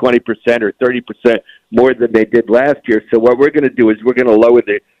 20% or 30% more than they did last year. So what we're going to do is we're going to lower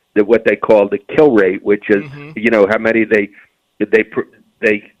the what they call the kill rate, which is how many they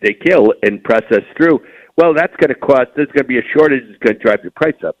kill and process through. Well, that's going to cost. There's going to be a shortage. It's going to drive the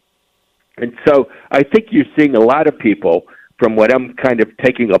price up. And so I think you're seeing a lot of people, from what I'm kind of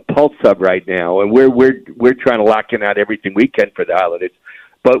taking a pulse of right now, and we're trying to lock in out everything we can for the holidays.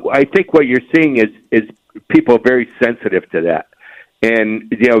 But I think what you're seeing is people very sensitive to that.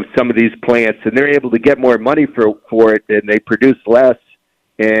 and some of these plants, and they're able to get more money for it, and they produce less,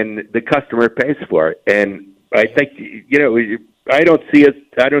 and the customer pays for it. And I think I don't see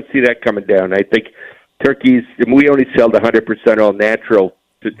that coming down. I think turkeys, and we only sell the 100% all natural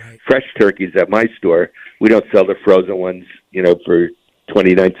fresh turkeys at my store. We don't sell the frozen ones, for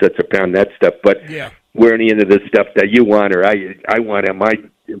 29 cents a pound, that stuff. But we're only into the stuff that you want or I want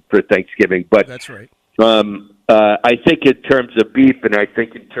for Thanksgiving. But that's right. I think in terms of beef, and I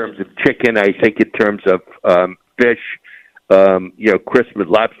think in terms of chicken, I think in terms of fish, Christmas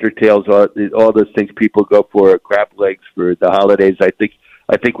lobster tails, all those things people go for, crab legs for the holidays. I think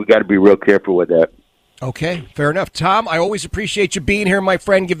we got to be real careful with that. Okay, fair enough. Tom, I always appreciate you being here, my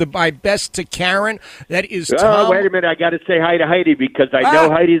friend. Give my best to Karen. That is Tom. Oh, wait a minute. I got to say hi to Heidi because I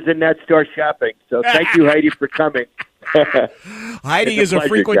know Heidi's in that store shopping. So thank you, Heidi, for coming. Heidi is a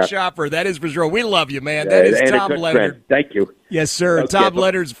frequent shopper. That is for sure. We love you, man. That is Tom Leonard. Friend. Thank you. Yes, sir. Okay. Tom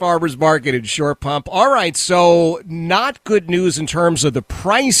Leonard's Farmers Market in Short Pump. All right, so not good news in terms of the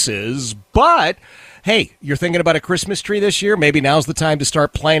prices, but hey, you're thinking about a Christmas tree this year? Maybe now's the time to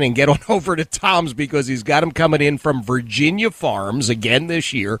start planning. Get on over to Tom's because he's got them coming in from Virginia Farms again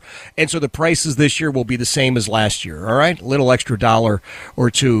this year. And so the prices this year will be the same as last year, all right? A little extra $1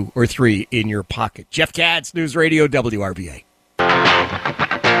 or $2 or $3 in your pocket. Jeff Katz, News Radio, WRVA.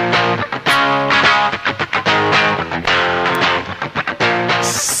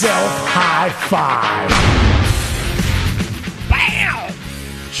 Self-high five.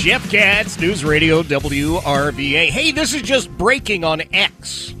 Jeff Katz, News Radio, WRVA. Hey, this is just breaking on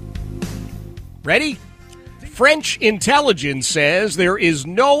X. Ready? French intelligence says there is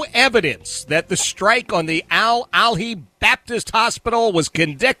no evidence that the strike on the Al-Ahli Baptist Hospital was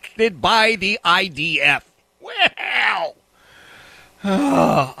conducted by the IDF. Well,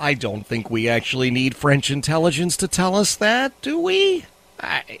 I don't think we actually need French intelligence to tell us that, do we?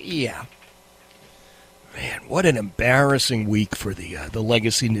 Yeah. Man, what an embarrassing week for the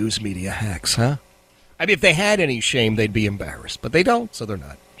legacy news media hacks, huh? I mean, if they had any shame, they'd be embarrassed. But they don't, so they're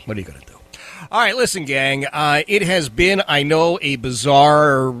not. What are you going to do? All right, listen, gang. It has been, I know, a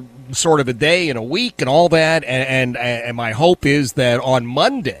bizarre sort of a day and a week and all that. And my hope is that on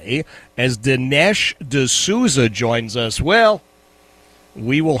Monday, as Dinesh D'Souza joins us, well,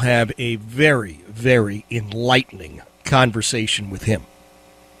 we will have a very, very enlightening conversation with him.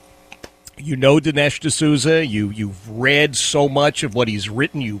 You know Dinesh D'Souza. You've read so much of what he's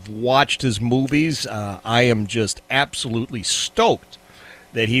written. You've watched his movies. I am just absolutely stoked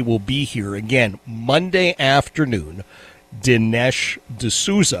that he will be here again Monday afternoon. Dinesh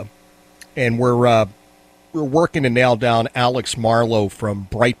D'Souza, and we're working to nail down Alex Marlowe from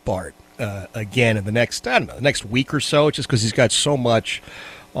Breitbart again in the next week or so, just because he's got so much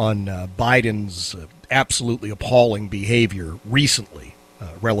on Biden's absolutely appalling behavior recently.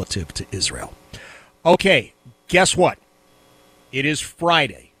 Relative to Israel. Okay, guess what? It is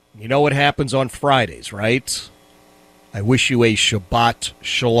Friday. You know what happens on Fridays, right? I wish you a Shabbat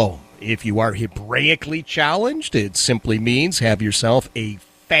Shalom. If you are Hebraically challenged, it simply means have yourself a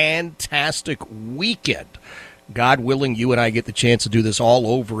fantastic weekend. God willing, you and I get the chance to do this all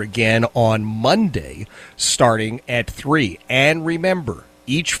over again on Monday, starting at 3. And remember,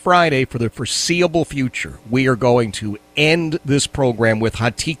 each Friday for the foreseeable future, we are going to end this program with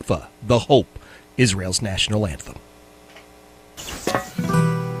Hatikva, the Hope, Israel's national anthem.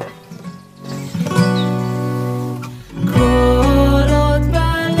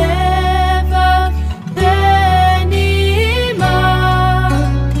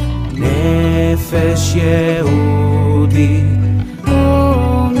 Nefesh Yehudi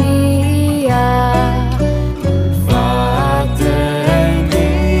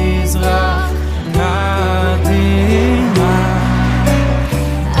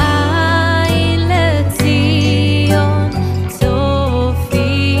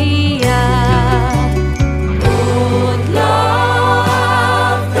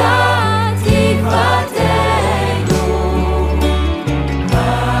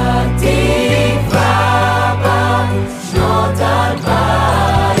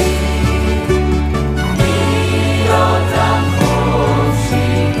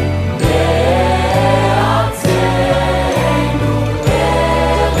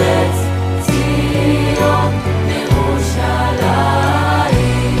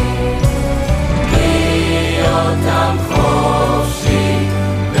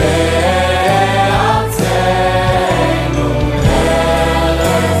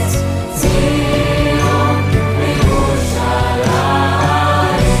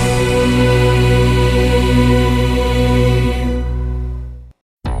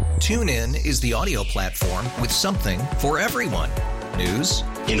TuneIn is the audio platform with something for everyone. News.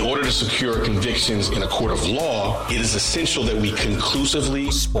 In order to secure convictions in a court of law, it is essential that we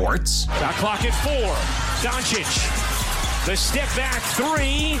conclusively... Sports. Got clock at 4. Doncic. The step back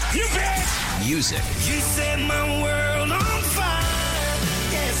 3. You bet. Music. You set my world on fire.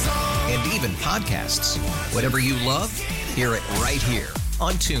 Yes, and even podcasts. Whatever you love, hear it right here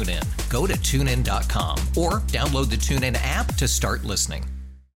on TuneIn. Go to TuneIn.com or download the TuneIn app to start listening.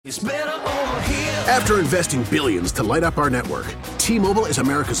 It's better over here. After investing billions to light up our network, T-Mobile is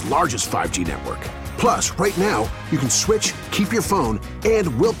America's largest 5G network. Plus, right now, you can switch, keep your phone,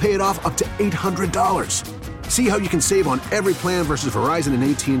 and we'll pay it off up to $800. See how you can save on every plan versus Verizon and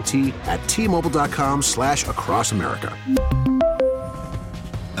AT&T at T-Mobile.com/across America.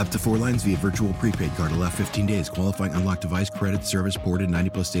 Up to 4 lines via virtual prepaid card. Allow 15 days. Qualifying unlocked device credit service ported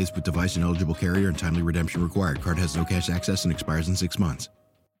 90+ days with device and eligible carrier and timely redemption required. Card has no cash access and expires in 6 months.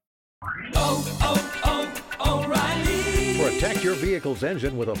 O'Reilly. Protect your vehicle's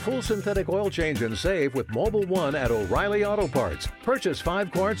engine with a full synthetic oil change and save with Mobile One at O'Reilly Auto Parts. Purchase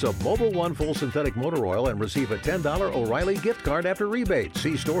 5 quarts of Mobile One full synthetic motor oil and receive a $10 O'Reilly gift card after rebate.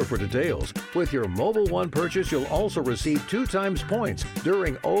 See store for details. With your Mobile One purchase, you'll also receive 2 times points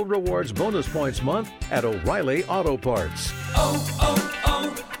during O Rewards Bonus Points Month at O'Reilly Auto Parts.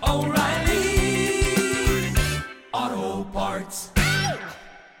 O'Reilly Auto Parts.